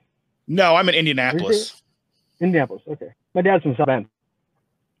 right? No, I'm in Indianapolis. Indianapolis, okay. My dad's from South Bend.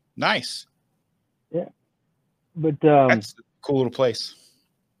 Nice. Yeah. But that's a cool little place.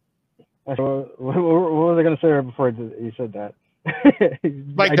 What was I going to say right before you said that?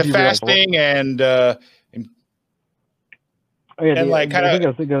 Like the fasting and like kind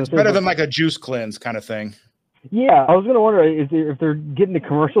of it's better than like a juice cleanse kind of thing. Yeah, I was going to wonder if they're getting the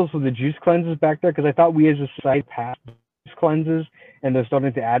commercials for the juice cleanses back there, because I thought we as a society passed juice cleanses, and they're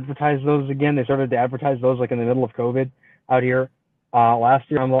starting to advertise those again. They started to advertise those like in the middle of COVID out here. last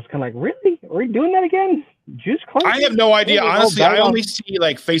year. I'm kind of like, really? Are we doing that again? Juice cleanse? I have no idea. Honestly, I only see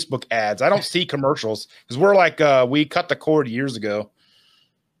like Facebook ads. I don't see commercials because we're like, we cut the cord years ago.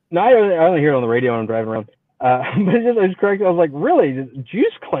 No, I only hear it on the radio when I'm driving around. But it's correct. I was like, really?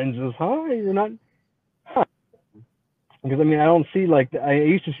 Juice cleanses, huh? You're not, huh? Because I mean, I don't see like, I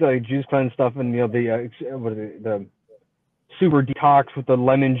used to see like juice cleanse stuff and, you know, the super detox with the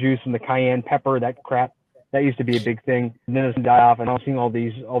lemon juice and the cayenne pepper, that crap. That used to be a big thing. And then it's die off, and I'm seeing all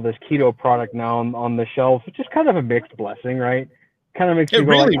this keto product now on the shelves, which is kind of a mixed blessing, right? Kind of makes me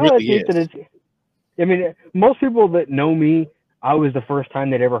go like, oh, really that it's. I mean, most people that know me, I was the first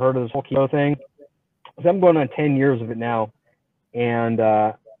time they'd ever heard of this whole keto thing. So I'm going on 10 years of it now, and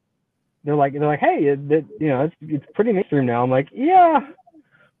they're like, hey, you know, it's pretty mainstream now. I'm like, yeah,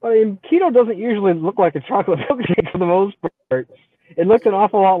 but I mean, keto doesn't usually look like a chocolate milkshake for the most part. It looks an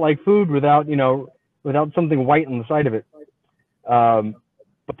awful lot like food without, you know, without something white on the side of it.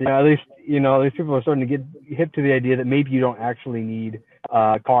 But you know, at least, you know, these people are starting to get hip to the idea that maybe you don't actually need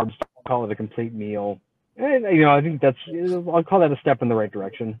carbs to call it a complete meal. And, you know, I think I'll call that a step in the right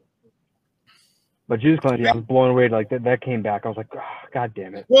direction. But juice cleanse, yeah, I was blown away. Like that came back. I was like, oh, God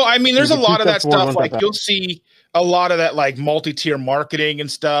damn it. Well, I mean, there's a lot of that stuff. Like you'll see a lot of that like multi-tier marketing and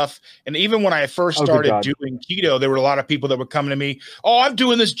stuff. And even when I first started doing keto, there were a lot of people that would come to me. Oh, I'm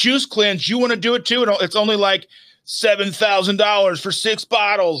doing this juice cleanse. You want to do it too? And it's only like $7,000 for 6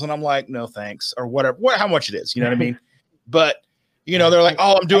 bottles. And I'm like, no, thanks. Or whatever, how much it is. You know what I mean? But you know, they're like,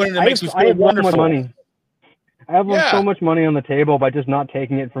 oh, I'm doing it. It makes me feel wonderful. Money. I have so much money on the table by just not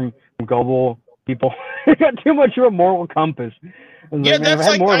taking it from gullible people. I got too much of a moral compass. Yeah, like, that's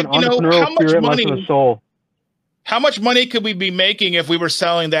like, more of an entrepreneurial spirit, less of a soul. How much money could we be making if we were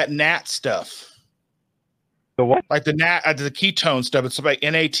selling that NAT stuff? The what? Like the NAT, the ketone stuff. It's like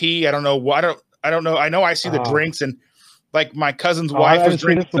NAT. I don't know. I don't know. I know I see the drinks, and like my cousin's wife was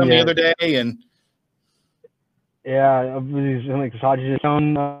drinking some the other day, and yeah, like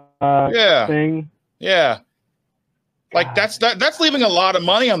Sajistone thing. Yeah. Like that's leaving a lot of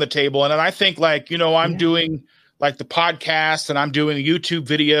money on the table. And then I think like, you know, I'm doing like the podcast and I'm doing YouTube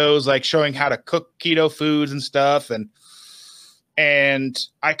videos, like showing how to cook keto foods and stuff. And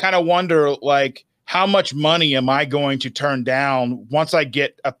I kind of wonder like, how much money am I going to turn down once I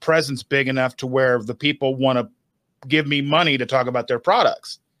get a presence big enough to where the people want to give me money to talk about their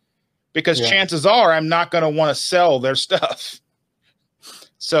products? Because chances are I'm not going to want to sell their stuff.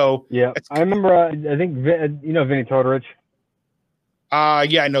 So yeah, I remember. I think you know Vinny Tortorich.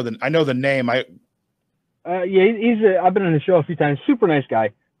 Yeah, I know the name. Yeah, I've been on his show a few times. Super nice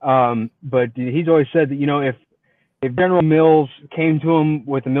guy. But he's always said that, you know, if General Mills came to him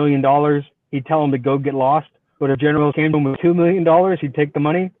with $1 million, he'd tell him to go get lost. But if General Mills came to him with $2 million, he'd take the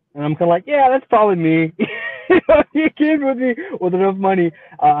money. And I'm kind of like, yeah, that's probably me. If he came with me with enough money,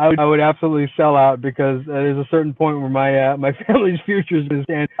 I would absolutely sell out, because there's a certain point where my family's future is going to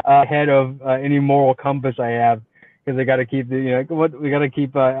stand ahead of any moral compass I have, because I got to keep we got to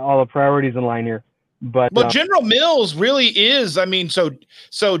keep all the priorities in line here. But General Mills really is. I mean,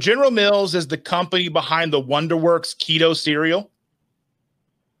 so General Mills is the company behind the WonderWorks keto cereal.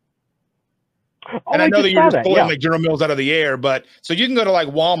 And I know that you're just pulling like General Mills out of the air, but so you can go to like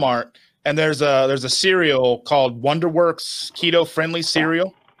Walmart and there's a cereal called WonderWorks Keto Friendly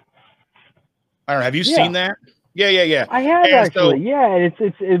Cereal. I don't know. Have you seen that? Yeah. I have actually.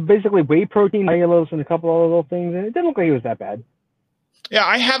 It's basically whey protein, allulose, and a couple other little things, and it didn't look like it was that bad. Yeah,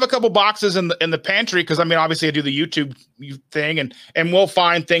 I have a couple boxes in the pantry, because I mean, obviously, I do the YouTube thing, and we'll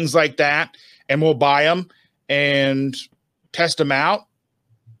find things like that, and we'll buy them and test them out.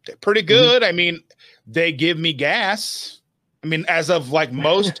 They're pretty good. I mean, they give me gas. I mean, as of like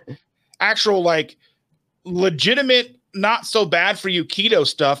most actual like legitimate, not so bad for you keto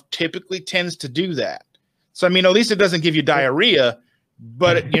stuff typically tends to do that. So I mean, at least it doesn't give you diarrhea,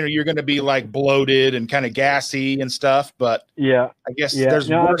 but you know, you're going to be like bloated and kind of gassy and stuff. But yeah, I guess there's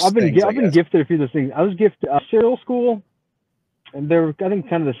worse I've been things, gifted a few of those things. I was gifted cereal school, and they're, I think,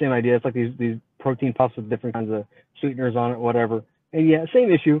 kind of the same idea. It's like these protein puffs with different kinds of sweeteners on it, whatever. And yeah, same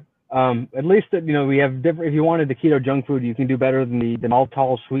issue. At least that, you know, we have different. If you wanted the keto junk food, you can do better than the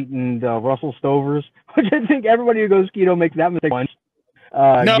maltol sweetened Russell Stovers, which I think everybody who goes keto makes that mistake once.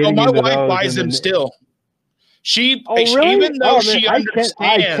 No, my wife buys them still. She, really? Even though she understands,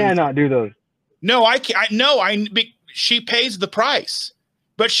 I cannot do those. No, I can't. She pays the price,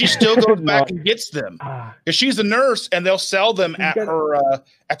 but she still goes back and gets them, because she's a nurse, and they'll sell them at her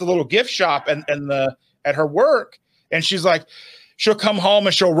at the little gift shop and at her work. And she's like, she'll come home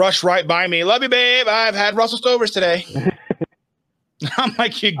and she'll rush right by me. Love you, babe. I've had Russell Stovers today. I'm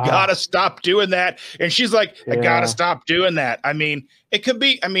like, you gotta stop doing that. And she's like, I gotta stop doing that. I mean, it could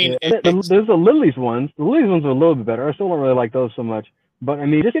be, I mean, there's the Lily's ones. The Lily's ones are a little bit better. I still don't really like those so much. But I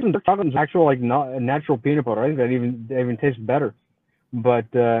mean, just getting chocolate's actual, like, not natural peanut butter. I think that even tastes better. But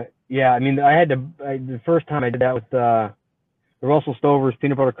yeah, I mean, the first time I did that with the Russell Stover's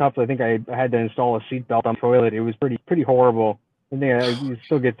peanut butter cups, I think I had to install a seatbelt on the toilet. It was pretty horrible. I think you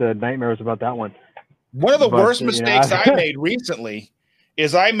still get the nightmares about that one. One of the worst mistakes I made recently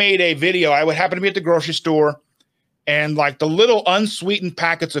is I made a video. I would happen to be at the grocery store, and like the little unsweetened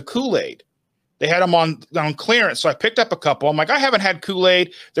packets of Kool-Aid, they had them on clearance. So I picked up a couple. I'm like, I haven't had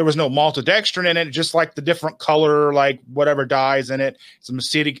Kool-Aid. There was no maltodextrin in it, just like the different color, like whatever dyes in it, some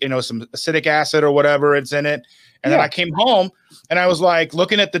acidic acid or whatever it's in it. And then I came home and I was like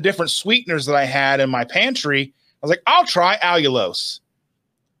looking at the different sweeteners that I had in my pantry. I was like, I'll try allulose.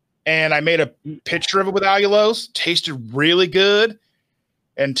 And I made a picture of it with allulose. Tasted really good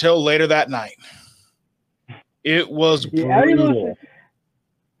until later that night. It was brutal.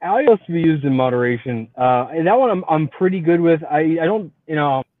 Allulose to be used in moderation. And that one I'm pretty good with. I don't,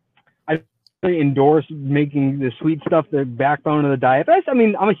 I really endorse making the sweet stuff the backbone of the diet. But I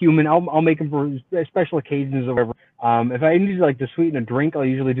mean, I'm a human. I'll make them for special occasions or whatever. If I need to sweeten a drink, I'll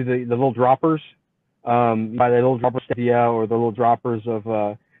usually do the little droppers. By the little droppers of stevia or the little droppers of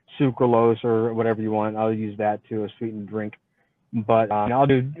sucralose or whatever you want. I'll use that to sweeten drink. But I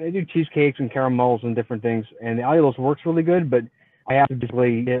do cheesecakes and caramels and different things. And the allulose works really good, but I have to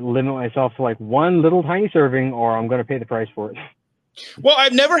basically limit myself to like one little tiny serving, or I'm going to pay the price for it. Well,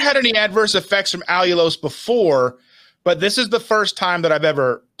 I've never had any adverse effects from allulose before, but this is the first time that I've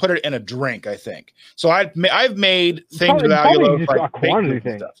ever put it in a drink, I think. So I've made things with allulose, like a quantity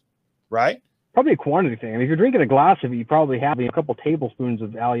thing, stuff, right? Probably a quantity thing. I mean, if you're drinking a glass of it, you probably have a couple tablespoons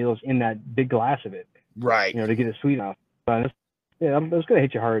of allulose in that big glass of it, right? To get it sweet enough. But that's going to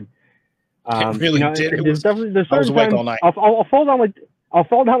hit you hard. It really did. I was awake all night. I'll fall down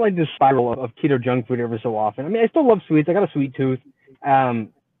like this spiral of keto junk food every so often. I mean, I still love sweets. I got a sweet tooth. I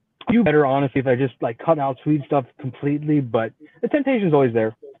do better, honestly, if I just cut out sweet stuff completely. But the temptation's always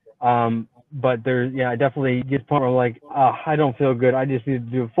there. But I definitely get to the point where I'm like, I don't feel good. I just need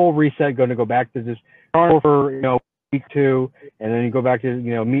to do a full reset. Going to go back to just carnivore for week 2, and then you go back to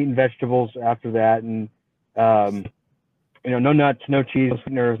meat and vegetables after that, and no nuts, no cheese, no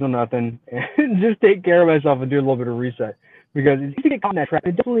sweeteners, no nothing, and just take care of myself and do a little bit of reset. Because if you get caught in that trap,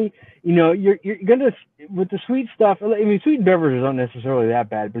 it definitely, you're gonna, with the sweet stuff. I mean, sweetened beverages aren't necessarily that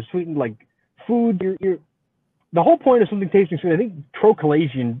bad, but sweetened food, the whole point of something tasting sweet. I think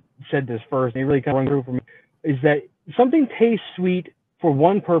Trocalasian said this first, and he really kind of run through for me, is that something tastes sweet for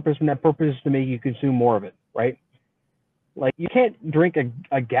one purpose, and that purpose is to make you consume more of it, right? Like, you can't drink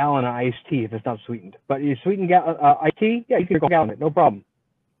a gallon of iced tea if it's not sweetened. But you sweeten iced tea, yeah, you can drink a gallon of it, no problem.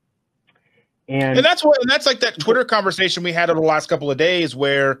 And that's like that Twitter conversation we had over the last couple of days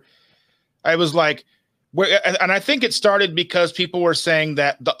where I was like, and I think it started because people were saying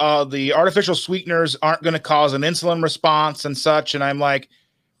that the artificial sweeteners aren't going to cause an insulin response and such. And I'm like,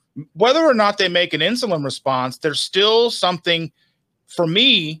 whether or not they make an insulin response, there's still something for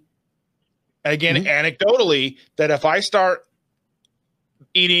me, again, anecdotally, that if I start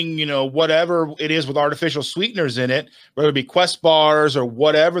eating, whatever it is with artificial sweeteners in it, whether it be Quest bars or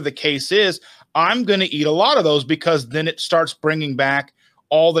whatever the case is, I'm going to eat a lot of those, because then it starts bringing back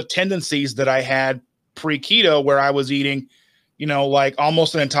all the tendencies that I had pre-keto, where I was eating, like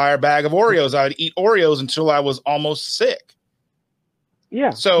almost an entire bag of Oreos. I would eat Oreos until I was almost sick. Yeah.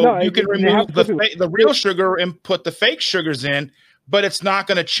 So you can remove the real sugar and put the fake sugars in, but it's not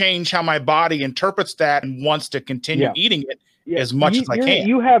going to change how my body interprets that and wants to continue eating it as much as I can.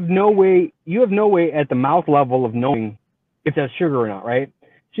 You have no way at the mouth level of knowing if that's sugar or not, right?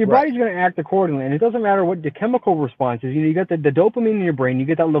 So your body's going to act accordingly, and it doesn't matter what the chemical response is. You got the dopamine in your brain. You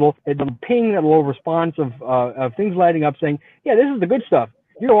get that little ping, that little response of things lighting up saying, yeah, this is the good stuff.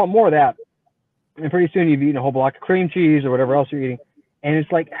 You don't want more of that. And pretty soon you've eaten a whole block of cream cheese or whatever else you're eating. And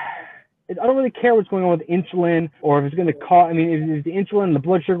it's like, I don't really care what's going on with insulin, or if it's going to cause, I mean, if the insulin, the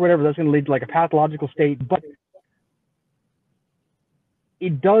blood sugar, whatever, that's going to lead to like a pathological state. But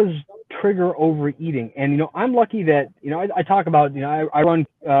it does trigger overeating. And, I'm lucky that, I talk about, I run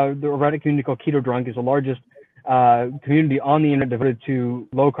the Reddit community called Keto Drunk. Is the largest community on the internet devoted to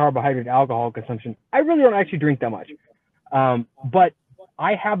low carbohydrate alcohol consumption. I really don't actually drink that much. But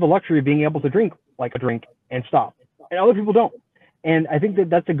I have the luxury of being able to drink like a drink and stop. And other people don't. And I think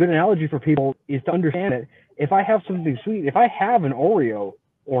that that's a good analogy for people, is to understand that if I have something sweet, if I have an Oreo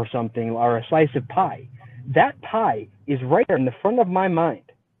or something, or a slice of pie, that pie is right there in the front of my mind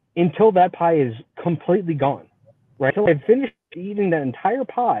until that pie is completely gone, right? Until I've finished eating that entire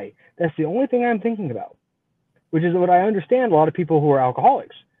pie, that's the only thing I'm thinking about, which is what I understand a lot of people who are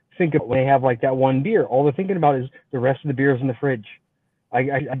alcoholics think of when they have like that one beer. All they're thinking about is the rest of the beers in the fridge.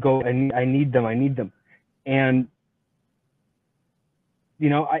 I go, I need them. And, you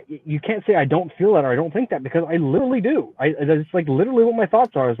know, you can't say I don't feel that or I don't think that, because I literally do. It's like literally what my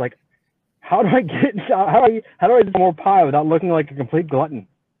thoughts are is like, how do I get more pie without looking like a complete glutton?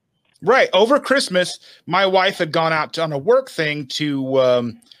 Right. Over Christmas, my wife had gone out on a work thing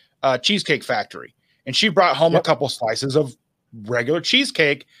to Cheesecake Factory, and she brought home a couple slices of regular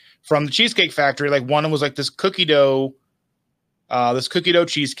cheesecake from the Cheesecake Factory. Like one was like this cookie dough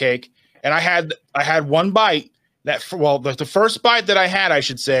cheesecake, and I had one bite that, the first bite that I had, I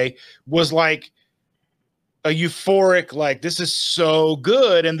should say, was like a euphoric, like, this is so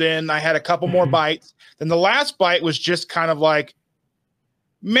good. And then I had a couple more bites. Then the last bite was just kind of like,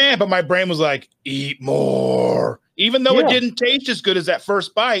 man, but my brain was like, eat more. Even though it didn't taste as good as that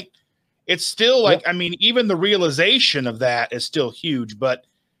first bite, it's still like, I mean, even the realization of that is still huge, but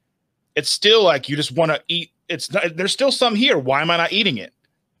it's still like, you just want to eat. It's not, there's still some here. Why am I not eating it?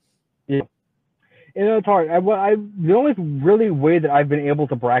 Yeah. You know, it's hard. The only really way that I've been able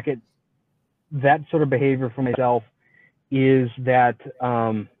to bracket that sort of behavior for myself is that,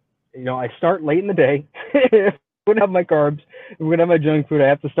 you know, I start late in the day. If I'm gonna have my carbs, if I'm gonna have my junk food, I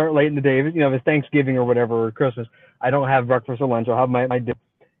have to start late in the day. You know, if it's Thanksgiving or whatever, or Christmas, I don't have breakfast or lunch. I'll have my dinner.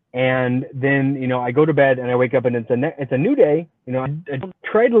 And then, you know, I go to bed and I wake up and it's a new day. You know, I don't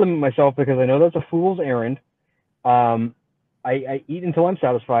try to limit myself because I know that's a fool's errand. I eat until I'm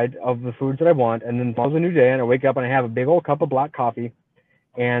satisfied of the foods that I want, and then tomorrow's a new day, and I wake up and I have a big old cup of black coffee,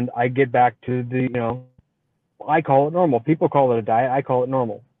 and I get back to the, you know, I call it normal. People call it a diet. I call it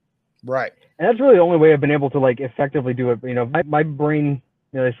normal. Right. And that's really the only way I've been able to like effectively do it. You know, my brain,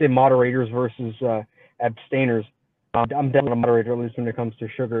 you know, they say moderators versus abstainers. I'm definitely a moderator, at least when it comes to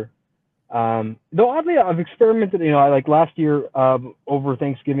sugar. Though oddly, I've experimented, you know, like last year over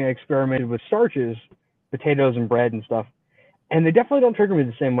Thanksgiving, I experimented with starches, potatoes and bread and stuff. And they definitely don't trigger me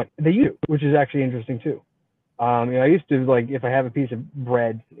the same way they used to, which is actually interesting too. You know, I used to, like, if I have a piece of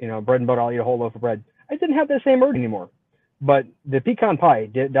bread, you know, bread and butter, I'll eat a whole loaf of bread. I didn't have that same urge anymore. But the pecan pie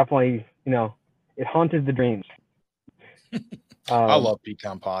definitely, you know, it haunted the dreams. I love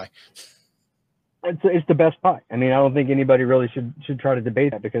pecan pie. It's the best pie. I mean, I don't think anybody really should try to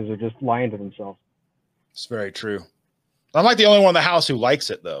debate that, because they're just lying to themselves. It's very true. I'm like the only one in the house who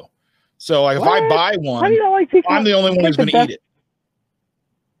likes it, though. So like, if I buy one, I'm the only one who's going to eat it.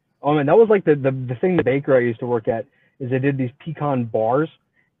 Oh man, that was like the thing the baker I used to work at, is they did these pecan bars,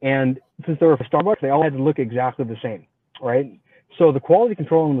 and since they were for Starbucks, they all had to look exactly the same, right? So the quality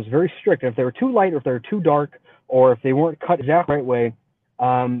control on them was very strict. And if they were too light, or if they were too dark, or if they weren't cut exactly the right way,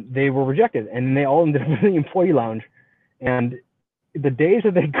 they were rejected, and they all ended up in the employee lounge. And the days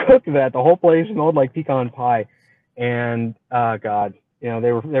that they cooked that, the whole place smelled like pecan pie. And God, you know,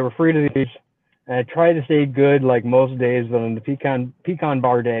 they were free to use. And I tried to stay good like most days, but on the pecan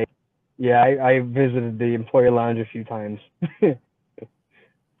bar day, yeah, I visited the employee lounge a few times.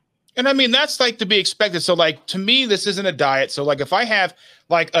 And I mean, that's like to be expected. So like, to me, this isn't a diet. So like, if I have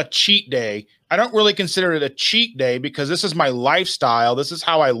like a cheat day, I don't really consider it a cheat day, because this is my lifestyle. This is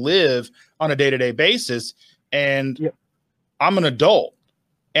how I live on a day-to-day basis. And I'm an adult,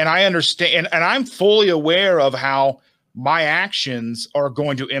 and I understand, and I'm fully aware of how my actions are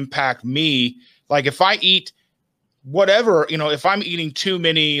going to impact me. Like if I eat whatever, you know, if I'm eating too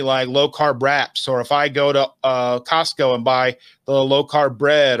many like low carb wraps, or if I go to Costco and buy the low carb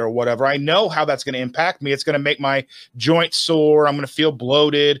bread or whatever, I know how that's going to impact me. It's going to make my joints sore. I'm going to feel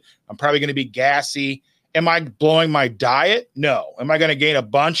bloated. I'm probably going to be gassy. Am I blowing my diet? No. Am I going to gain a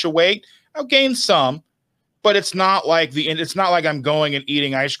bunch of weight? I'll gain some, but it's not like I'm going and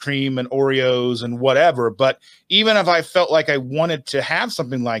eating ice cream and Oreos and whatever. But even if I felt like I wanted to have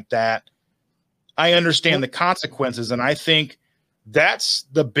something like that, I understand the consequences. And I think that's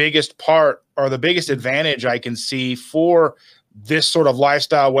the biggest part, or the biggest advantage I can see for this sort of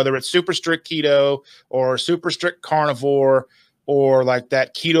lifestyle, whether it's super strict keto or super strict carnivore, or like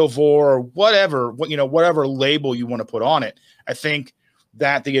that ketovore, or whatever, you know, whatever label you want to put on it. I think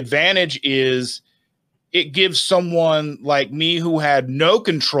that the advantage is it gives someone like me, who had no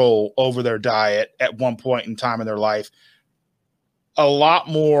control over their diet at one point in time in their life, a lot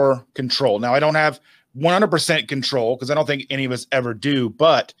more control. Now, I don't have 100% control, because I don't think any of us ever do,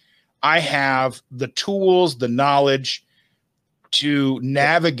 but I have the tools, the knowledge to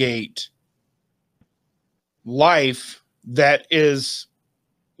navigate life that is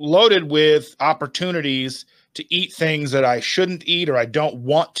loaded with opportunities to eat things that I shouldn't eat, or I don't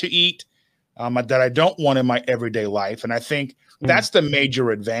want to eat, that I don't want in my everyday life. And I think that's the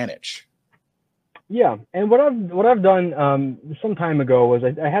major advantage. Yeah. And what I've done some time ago was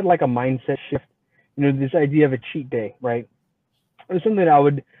I had like a mindset shift, this idea of a cheat day, right? It was something I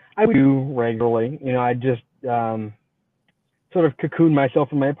would do regularly. I'd just sort of cocoon myself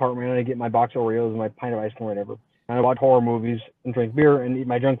in my apartment, and I'd get my box of Oreos and my pint of ice cream or whatever. And I'd watch horror movies and drink beer and eat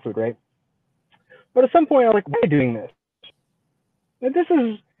my junk food, right? But at some point I was like, why am I doing this?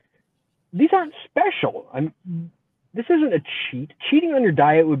 These aren't special. This isn't a cheat. Cheating on your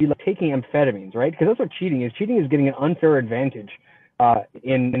diet would be like taking amphetamines, right? Because that's what cheating is. Cheating is getting an unfair advantage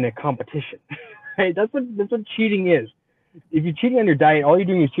in a competition, right? That's what cheating is. If you're cheating on your diet, all you're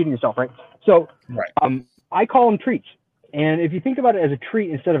doing is cheating yourself, right? So right. I call them treats. And if you think about it as a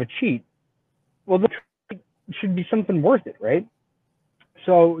treat instead of a cheat, well, the treat should be something worth it, right?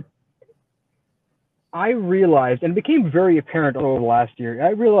 So I realized, and it became very apparent over the last year,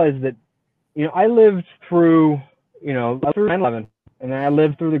 I realized that, I lived through, through 9/11, and then I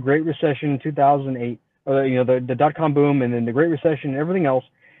lived through the Great Recession in 2008, the dot-com boom, and then the Great Recession and everything else.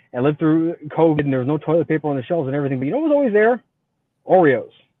 I lived through COVID, and there was no toilet paper on the shelves and everything. But what was always there?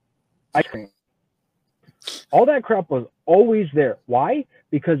 Oreos, ice cream. All that crap was always there. Why?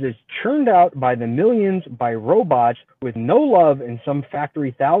 Because it's churned out by the millions by robots with no love in some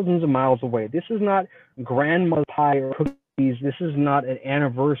factory thousands of miles away. This is not grandma's pie or cookies. This is not an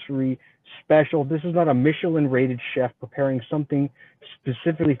anniversary special. This is not a Michelin-rated chef preparing something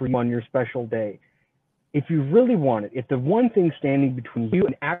specifically for you on your special day. If you really want it, if the one thing standing between you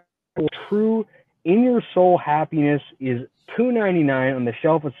and actual true in your soul happiness is $2.99 on the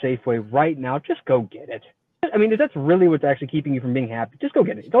shelf at Safeway right now, just go get it. I mean, if that's really what's actually keeping you from being happy, just go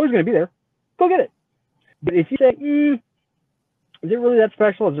get it. It's always going to be there. Go get it. But if you say, is it really that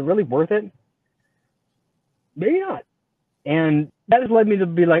special? Is it really worth it? Maybe not. And that has led me to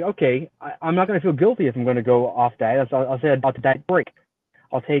be like, okay, I'm not going to feel guilty if I'm going to go off diet. I'll say about the diet break.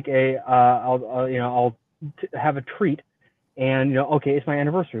 I'll take I'll have a treat, and okay, it's my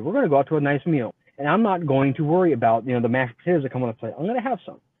anniversary. We're going to go out to a nice meal, and I'm not going to worry about the mashed potatoes that come on the plate. I'm going to have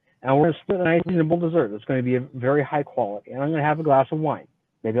some, and we're going to split a nice reasonable dessert that's going to be a very high quality, and I'm going to have a glass of wine.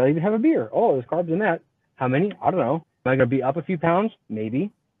 Maybe I'll even have a beer. Oh, there's carbs in that. How many? I don't know. Am I going to be up a few pounds?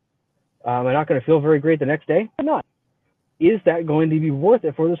 Maybe. Am I not going to feel very great the next day? I'm not. Is that going to be worth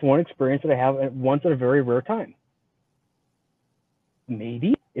it for this one experience that I have once in a very rare time?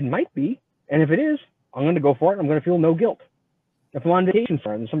 Maybe. It might be. And if it is, I'm going to go for it. I'm going to feel no guilt. If I'm on vacation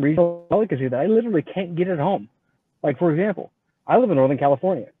somewhere, there's some regional delicacy that I literally can't get at home. Like, for example, I live in Northern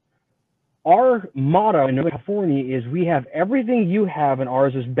California. Our motto in Northern California is we have everything you have and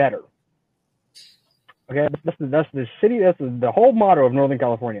ours is better. Okay, that's the city, that's the whole motto of Northern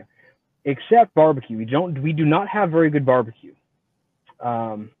California. Except barbecue. We do not have very good barbecue.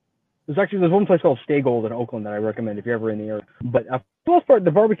 There's one place called Stay Gold in Oakland that I recommend if you're ever in the area. But for the most part,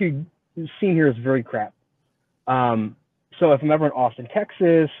 the barbecue scene here is very crap. So if I'm ever in Austin,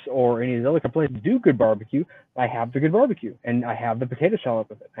 Texas, or any of the other places that do good barbecue, I have the good barbecue, and I have the potato salad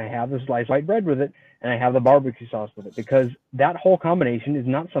with it. I have the sliced white bread with it, and I have the barbecue sauce with it, because that whole combination is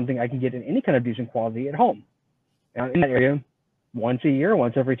not something I can get in any kind of decent quality at home. Now, in that area, once a year,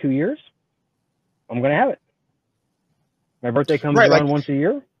 once every 2 years, I'm going to have it. My birthday comes around once a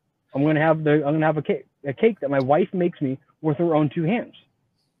year. I'm going to have a cake that my wife makes me with her own two hands.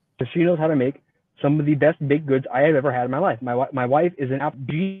 So she knows how to make some of the best baked goods I have ever had in my life. My wife is an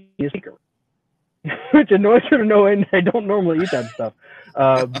genius baker, which annoys her to no end. I don't normally eat that stuff,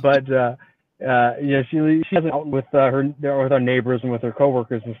 but she has it out with our neighbors and with her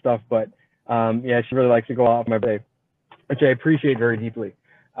coworkers and stuff. But she really likes to go out on my birthday, which I appreciate very deeply.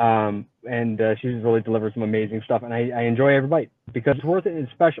 And she really delivers some amazing stuff, and I enjoy every bite because it's worth it and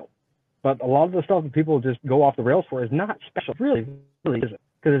it's special. But a lot of the stuff that people just go off the rails for is not special. Really isn't,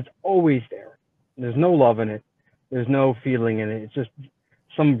 because it's always there. There's no love in it. There's no feeling in it. It's just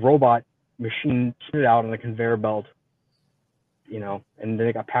some robot machine spit out on a conveyor belt, and then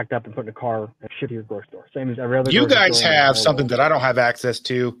it got packed up and put in a car and shipped to your grocery store. Same as every other. You guys have something that I don't have access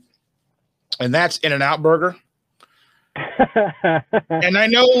to, and that's In-N-Out Burger. And I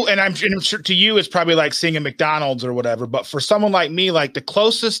know, and I'm sure to you, it's probably like seeing a McDonald's or whatever. But for someone like me, like the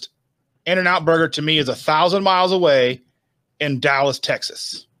closest In-N-Out Burger to me is 1,000 miles away in Dallas,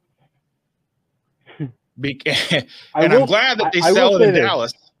 Texas. And I'm glad that they sell it in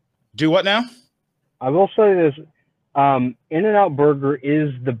Dallas. Do what now? I will say this. In-N-Out Burger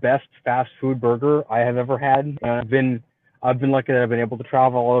is the best fast food burger I have ever had. I've been lucky that I've been able to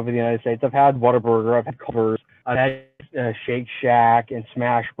travel all over the United States. I've had Whataburger, I've had Culver's, I've had Shake Shack and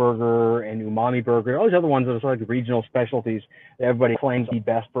Smash Burger and Umami Burger, all these other ones that are sort of like regional specialties that everybody claims the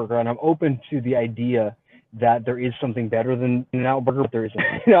best burger. And I'm open to the idea that there is something better than In-N-Out Burger, but there isn't.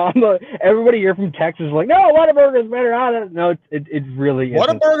 Everybody here from Texas is like, no, Whataburger is better. No, it really isn't.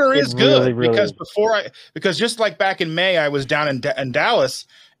 Whataburger is good because because just like back in May, I was down in Dallas,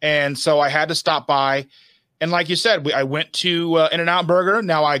 and so I had to stop by. And like you said, I went to In-N-Out Burger.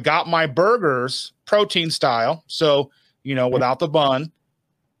 Now I got my burgers protein style, so without the bun.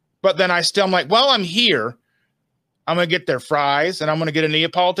 But then I'm like, well, I'm here. I'm gonna get their fries, and I'm gonna get a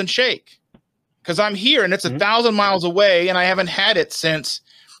Neapolitan shake because I'm here, and it's 1,000 miles away, and I haven't had it since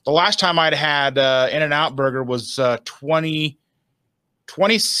the last time I'd had In-N-Out Burger was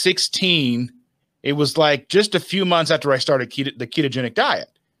 2016. It was like just a few months after I started the ketogenic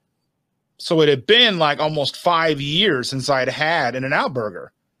diet. So it had been like almost 5 years since I'd had In-N-Out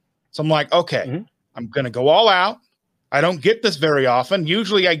Burger. So I'm like, okay, I'm going to go all out. I don't get this very often.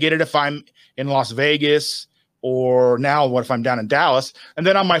 Usually I get it if I'm in Las Vegas, or now what if I'm down in Dallas. And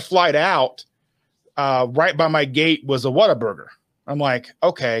then on my flight out, right by my gate was a Whataburger. I'm like,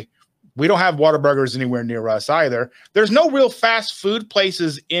 okay, we don't have Whataburgers anywhere near us either. There's no real fast food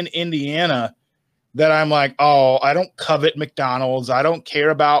places in Indiana that I'm like, oh, I don't covet McDonald's. I don't care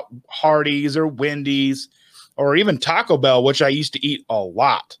about Hardee's or Wendy's or even Taco Bell, which I used to eat a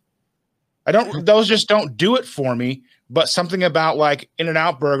lot. Those just don't do it for me. But something about like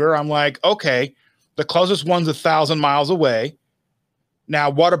In-N-Out Burger, I'm like, okay, the closest one's 1,000 miles away. Now,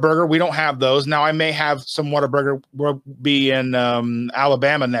 Whataburger, we don't have those. Now, I may have some Whataburger. We'll be in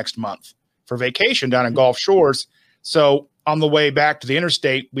Alabama next month for vacation down in Gulf Shores. So on the way back to the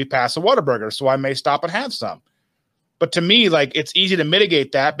interstate, we pass a Whataburger, so I may stop and have some. But to me, like, it's easy to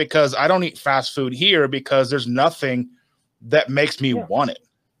mitigate that because I don't eat fast food here because there's nothing that makes me want it.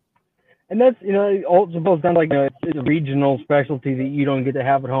 And that's, it also boils down to, like, it's a regional specialty that you don't get to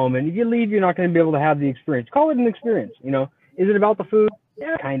have at home. And if you leave, you're not going to be able to have the experience. Call it an experience, Is it about the food?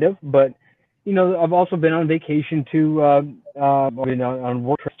 Yeah, kind of. But, I've also been on vacation to, on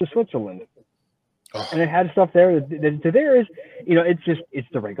work trips to Switzerland. Oh. And it had stuff there that there is, it's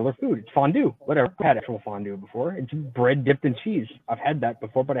the regular food. It's fondue, whatever. I've had actual fondue before. It's bread dipped in cheese. I've had that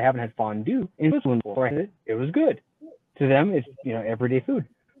before, but I haven't had fondue in Switzerland before. I had it. It was good. To them, it's, everyday food.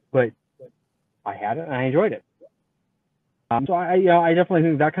 But I had it and I enjoyed it. So I definitely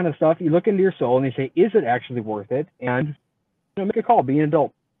think that kind of stuff, you look into your soul and you say, is it actually worth it? And, make a call, be an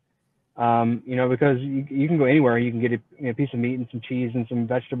adult. Because you can go anywhere. You can get a piece of meat and some cheese and some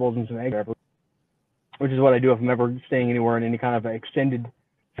vegetables and some eggs, which is what I do if I'm ever staying anywhere in any kind of extended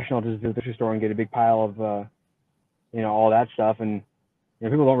session. I'll just go to the grocery store and get a big pile of, all that stuff. And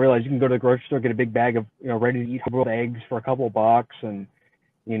people don't realize you can go to the grocery store, get a big bag of, ready to eat boiled eggs for a couple of bucks, and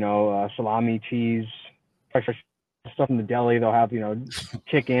salami, cheese, fresh stuff in the deli. They'll have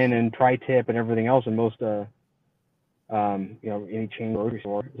chicken and tri-tip and everything else in most any chain grocery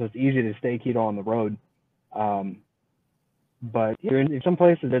store. So it's easy to stay keto on the road. But you're in some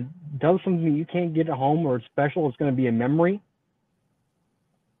places that does something you can't get at home or it's special, it's going to be a memory.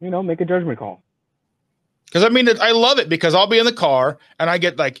 Make a judgment call. Because I love it because I'll be in the car and I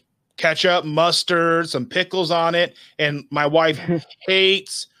get like ketchup, mustard, some pickles on it, and my wife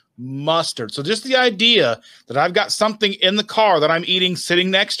hates mustard. So just the idea that I've got something in the car that I'm eating sitting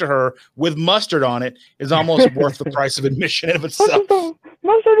next to her with mustard on it is almost worth the price of admission of itself.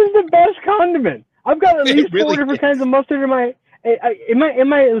 Mustard is the best condiment. I've got at least four different kinds of mustard in my.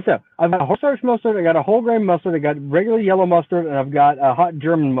 I've got horseradish mustard, I got a whole grain mustard, I got regular yellow mustard, and I've got a hot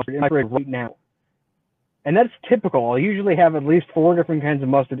German mustard in my fridge right now. And that's typical. I usually have at least 4 different kinds of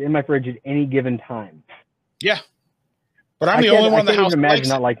mustard in my fridge at any given time. Yeah. But I'm the only one in the house that imagine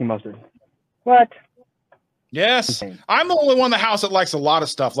not liking mustard. What? Yes. I'm the only one in the house that likes a lot of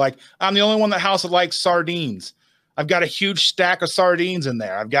stuff. Like, I'm the only one in the house that likes sardines. I've got a huge stack of sardines in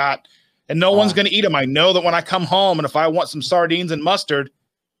there. And no one's going to eat them. I know that when I come home and if I want some sardines and mustard,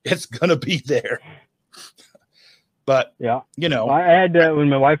 it's going to be there. But, yeah, I had when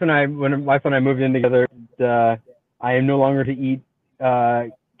my wife and I moved in together, I am no longer to eat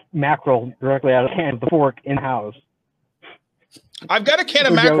mackerel directly out of the can with the fork in the house. I've got a can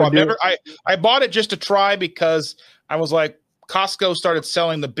of mackerel. I bought it just to try because I was like, Costco started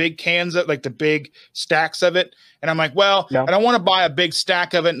selling the big cans of like the big stacks of it. And I'm like, well, I don't want to buy a big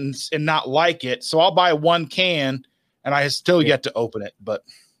stack of it and not like it. So I'll buy 1 can and I still yet to open it. But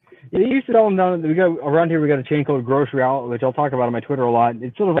you used to sell them down. Around here, we got a chain called Grocery Outlet, which I'll talk about on my Twitter a lot.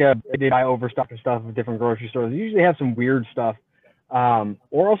 It's sort of like they buy overstock and stuff at different grocery stores. They usually have some weird stuff. Or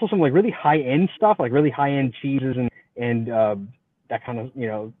also some like really high end stuff, like really high end cheeses and that kind of,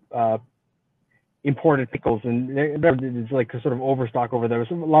 imported pickles, and it's like sort of overstock over there.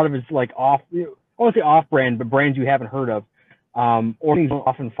 So a lot of it's like off, I won't say off-brand, but brands you haven't heard of, or things you don't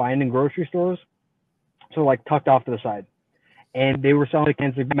often find in grocery stores. So like tucked off to the side, and they were selling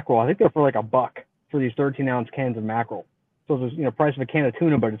cans of mackerel. I think they're for like $1 for these 13-ounce cans of mackerel. So it's, you know, price of a can of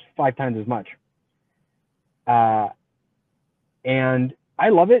tuna, but it's 5 times as much. And I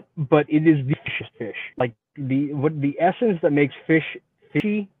love it, but it is the fish. Like the essence that makes fish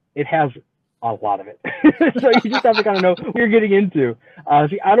fishy, it has a lot of it. So you just have to kind of know what you're getting into.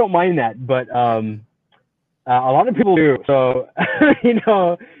 See, I don't mind that, but a lot of people do. So you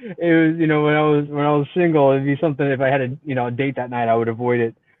know, it was, you know, when I was single, it'd be something. If I had a date that night, I would avoid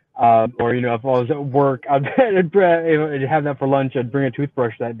it. Or you know, if I was at work, I'd have that for lunch. I'd bring a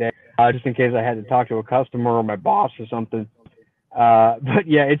toothbrush that day, just in case I had to talk to a customer or my boss or something. But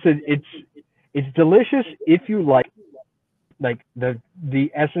yeah, it's delicious if you like the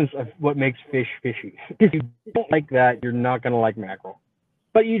essence of what makes fish fishy. If you don't like that, you're not gonna like mackerel.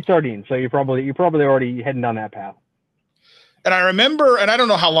 But you eat sardines, so you're probably already heading down that path. And I remember, and I don't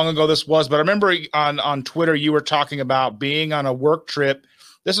know how long ago this was, but I remember on Twitter you were talking about being on a work trip.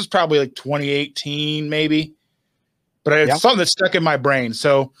 This was probably like 2018, maybe. But it's something that stuck in my brain.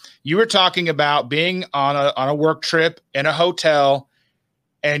 So you were talking about being on a work trip in a hotel,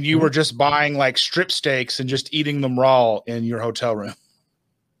 and you were just buying like strip steaks and just eating them raw in your hotel room.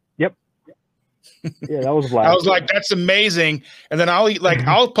 Yep. Yeah, that was blast. I was like, that's amazing. And then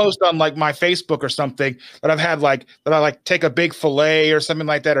I'll post on like my Facebook or something that I take a big fillet or something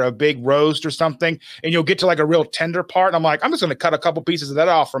like that, or a big roast or something, and you'll get to like a real tender part. And I'm like, I'm just going to cut a couple pieces of that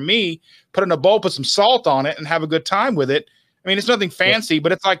off for me, put it in a bowl, put some salt on it, and have a good time with it. I mean, it's nothing fancy,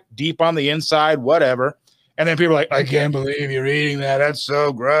 but it's like deep on the inside, whatever. And then people are like, I can't believe you're eating that. That's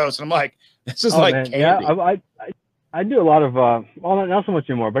so gross. And I'm like, this is like candy. Yeah, I do a lot of well, not so much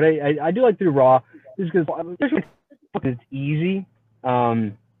anymore, but I do like to do raw just because it's easy.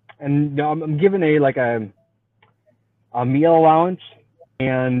 And I'm given a meal allowance,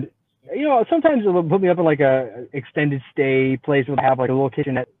 and you know, sometimes it'll put me up in like a extended stay place where I have like a little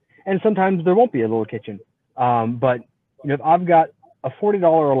kitchenette, and sometimes there won't be a little kitchen. But you know, if I've got a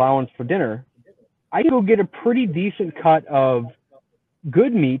 $40 allowance for dinner, I can go get a pretty decent cut of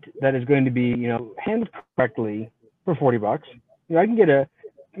good meat that is going to be, you know, handled correctly for $40. You know, I can get a,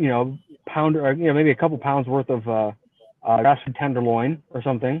 you know, pound or, you know, maybe a couple pounds worth of grass-fed tenderloin or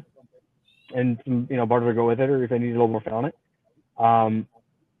something, and some, you know, butter to go with it, or if I need a little more fat on it,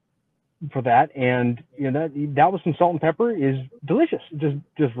 for that. And you know, that with some salt and pepper is delicious,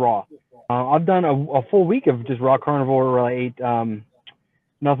 just raw. I've done a full week of just raw carnivore where I ate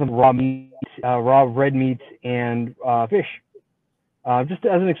nothing but raw meat, raw red meat, and fish. Just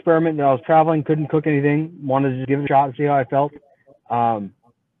as an experiment. That I was traveling, couldn't cook anything, wanted to just give it a shot and see how I felt.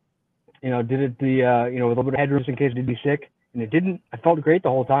 You know, did it you know, with a little bit of headroom in case I did be sick, and it didn't. I felt great the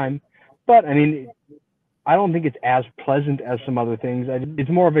whole time. But I mean, I don't think it's as pleasant as some other things.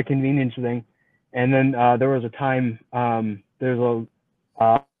 It's more of a convenience thing. And then there was a time, there's a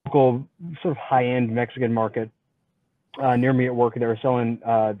local sort of high-end Mexican market near me at work. They were selling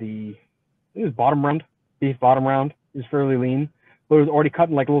it was bottom round, beef bottom round. It was fairly lean, but it was already cut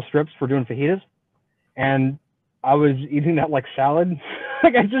in like little strips for doing fajitas. And I was eating that like salad.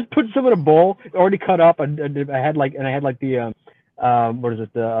 Like I just put some in a bowl, already cut up. I had like the what is it?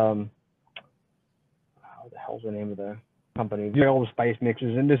 How the hell's the name of the company? All the spice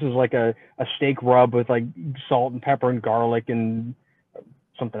mixes, and this is like a steak rub with like salt and pepper and garlic and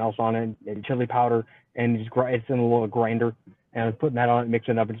something else on it, maybe chili powder, and just it's in a little grinder. And I was putting that on it,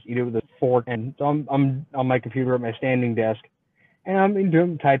 mixing it up, and just eat it with a fork. And so I'm on my computer at my standing desk, and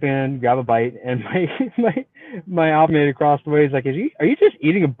I'm typing in, grab a bite, and my ops mate across the way is like, are you just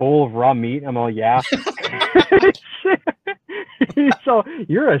eating a bowl of raw meat? I'm all, yeah. So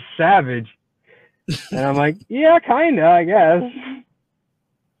you're a savage. And I'm like, yeah, kinda, I guess.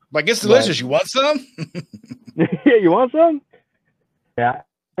 Like, it's delicious. You want some? Yeah, you want some? Yeah.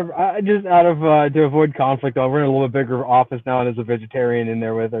 I just out of to avoid conflict, we're in a little bit bigger office now, and there's a vegetarian in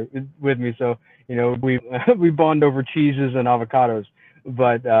there with me, so you know we bond over cheeses and avocados,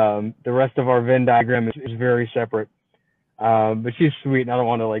 but the rest of our Venn diagram is very separate. But she's sweet, and I don't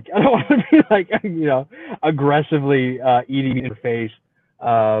want to be like, you know, aggressively eating in her face,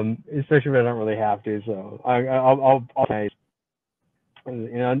 especially when I don't really have to. So I'll nice.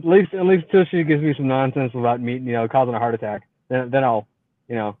 You know, at least till she gives me some nonsense about meat, you know, causing a heart attack. Then I'll,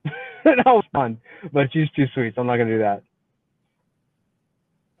 you know, that was fun. But she's too sweet, so I'm not gonna do that.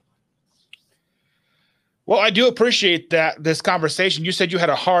 Well, I do appreciate this conversation. You said you had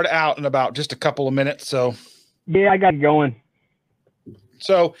a hard out in about just a couple of minutes, so yeah, I got going.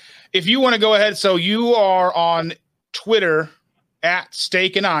 So if you want to go ahead, so you are on Twitter at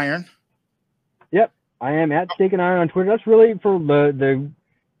Steak and Iron. Yep, I am at Steak and Iron on Twitter. That's really for the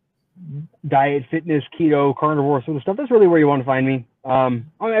diet, fitness, keto, carnivore sort of stuff. That's really where you want to find me.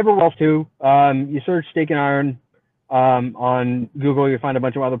 I'm everywhere else too. You search Steak and Iron on Google, you'll find a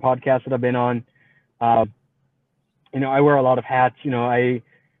bunch of other podcasts that I've been on. You know, I wear a lot of hats. You know, I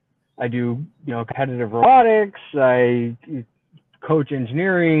do, you know, competitive robotics. I coach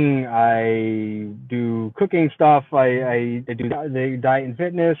engineering. I do cooking stuff. I do the diet and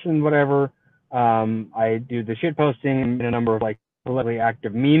fitness and whatever. I do the shit posting in a number of like politically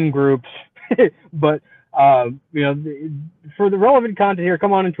active meme groups. But you know, for the relevant content here,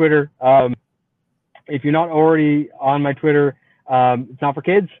 come on Twitter. If you're not already on my Twitter, it's not for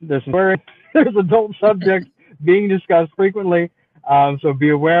kids. There's some swearing. There's adult subjects being discussed frequently. So be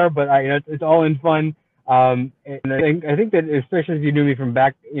aware, but it's all in fun. And I think that especially if you knew me from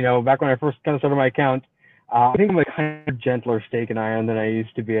back when I first kind of started my account, I think I'm a kind of gentler Steak and Iron than I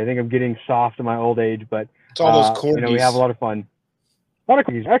used to be. I think I'm getting soft in my old age, but it's all those corgis. You know, we have a lot of fun. A lot of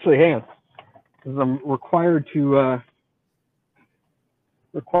corgis. Actually, hang on, because I'm required to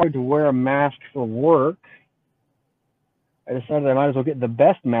wear a mask for work. I decided I might as well get the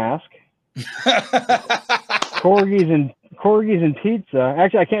best mask. Corgis and pizza.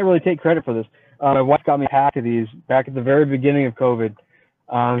 Actually, I can't really take credit for this. My wife got me a pack of these back at the very beginning of COVID.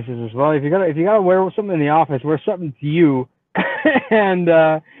 She says, "Well, if you gotta wear something in the office, wear something to you." And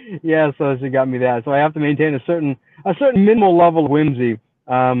yeah, so she got me that. So I have to maintain a certain minimal level of whimsy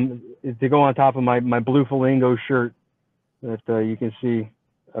to go on top of my blue flamingo shirt that you can see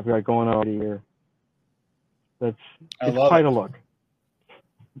I've got going on here. It's quite a look.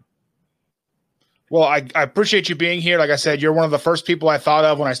 Well, I appreciate you being here. Like I said, you're one of the first people I thought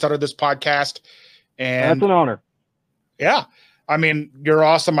of when I started this podcast. And that's an honor. Yeah. I mean, you're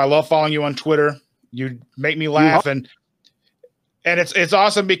awesome. I love following you on Twitter. You make me laugh. And it's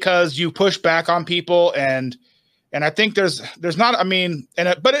awesome because you push back on people. And I think there's not, I mean,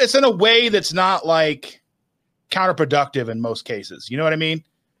 but it's in a way that's not like counterproductive in most cases. You know what I mean?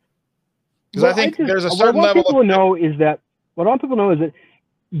 Because I think there's a certain level what I want people to know is that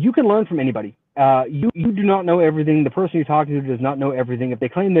you can learn from anybody. You do not know everything. The person you're talking to does not know everything. If they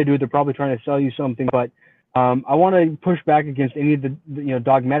claim they do, they're probably trying to sell you something. But I want to push back against any of the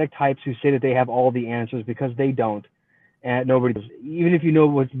dogmatic types who say that they have all the answers, because they don't, and nobody does. Even if you know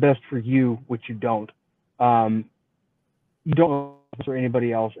what's best for you, which you don't know for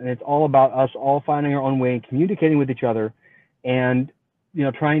anybody else. And it's all about us all finding our own way and communicating with each other, and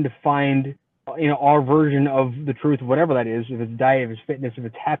trying to find our version of the truth, whatever that is. If it's diet, if it's fitness, if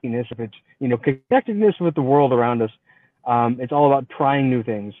it's happiness, if it's connectedness with the world around us. It's all about trying new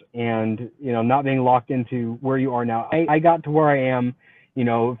things and not being locked into where you are now. I got to where I am,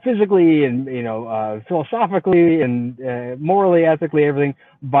 physically and philosophically and morally, ethically, everything,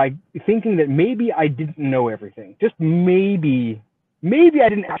 by thinking that maybe I didn't know everything. Just maybe I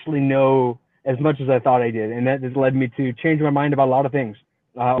didn't actually know as much as I thought I did, and that has led me to change my mind about a lot of things.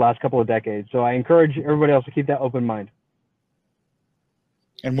 Last couple of decades. So I encourage everybody else to keep that open mind.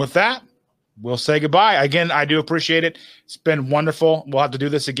 And with that, we'll say goodbye. Again, I do appreciate it. It's been wonderful. We'll have to do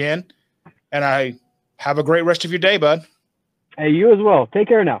this again. And I have a great rest of your day, bud. Hey, you as well. Take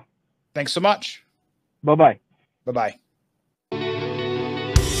care now. Thanks so much. Bye-bye. Bye-bye.